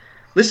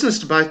 Listeners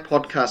to both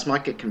podcasts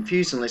might get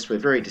confused unless we're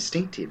very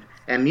distinctive.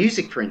 Our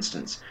music, for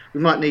instance, we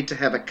might need to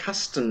have a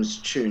customs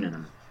tune in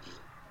them.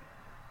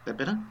 That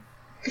better?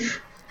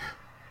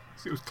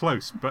 It was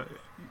close, but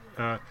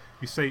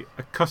you say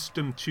a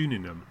custom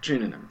tuning them.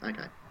 Tune in them.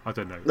 Okay. I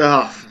don't know.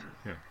 Oh.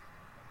 Yeah.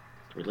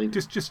 Really?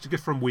 Just to get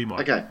from we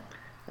might. Okay.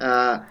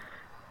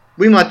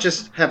 We might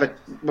just have a.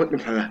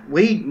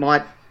 We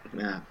might.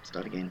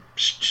 Start again.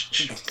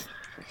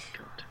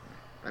 God,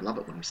 I love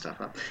it when we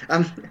stuff up.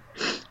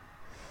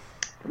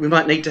 We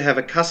might need to have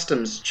a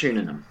customs tune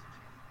in them.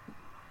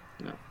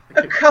 No.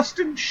 A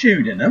custom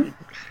pseudonym?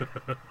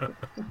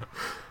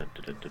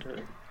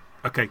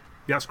 Okay,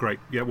 that's great.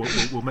 Yeah,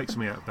 we'll make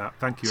something out of that.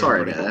 Thank you.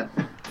 Sorry everybody, about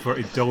that.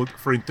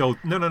 for indulge.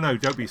 No,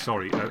 don't be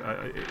sorry.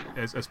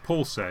 As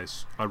Paul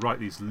says, I write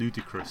these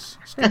ludicrous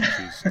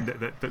sketches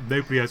that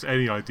nobody has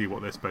any idea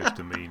what they're supposed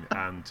to mean,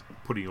 and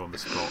putting you on the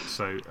spot.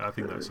 So I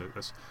think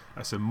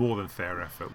that's a more than fair effort.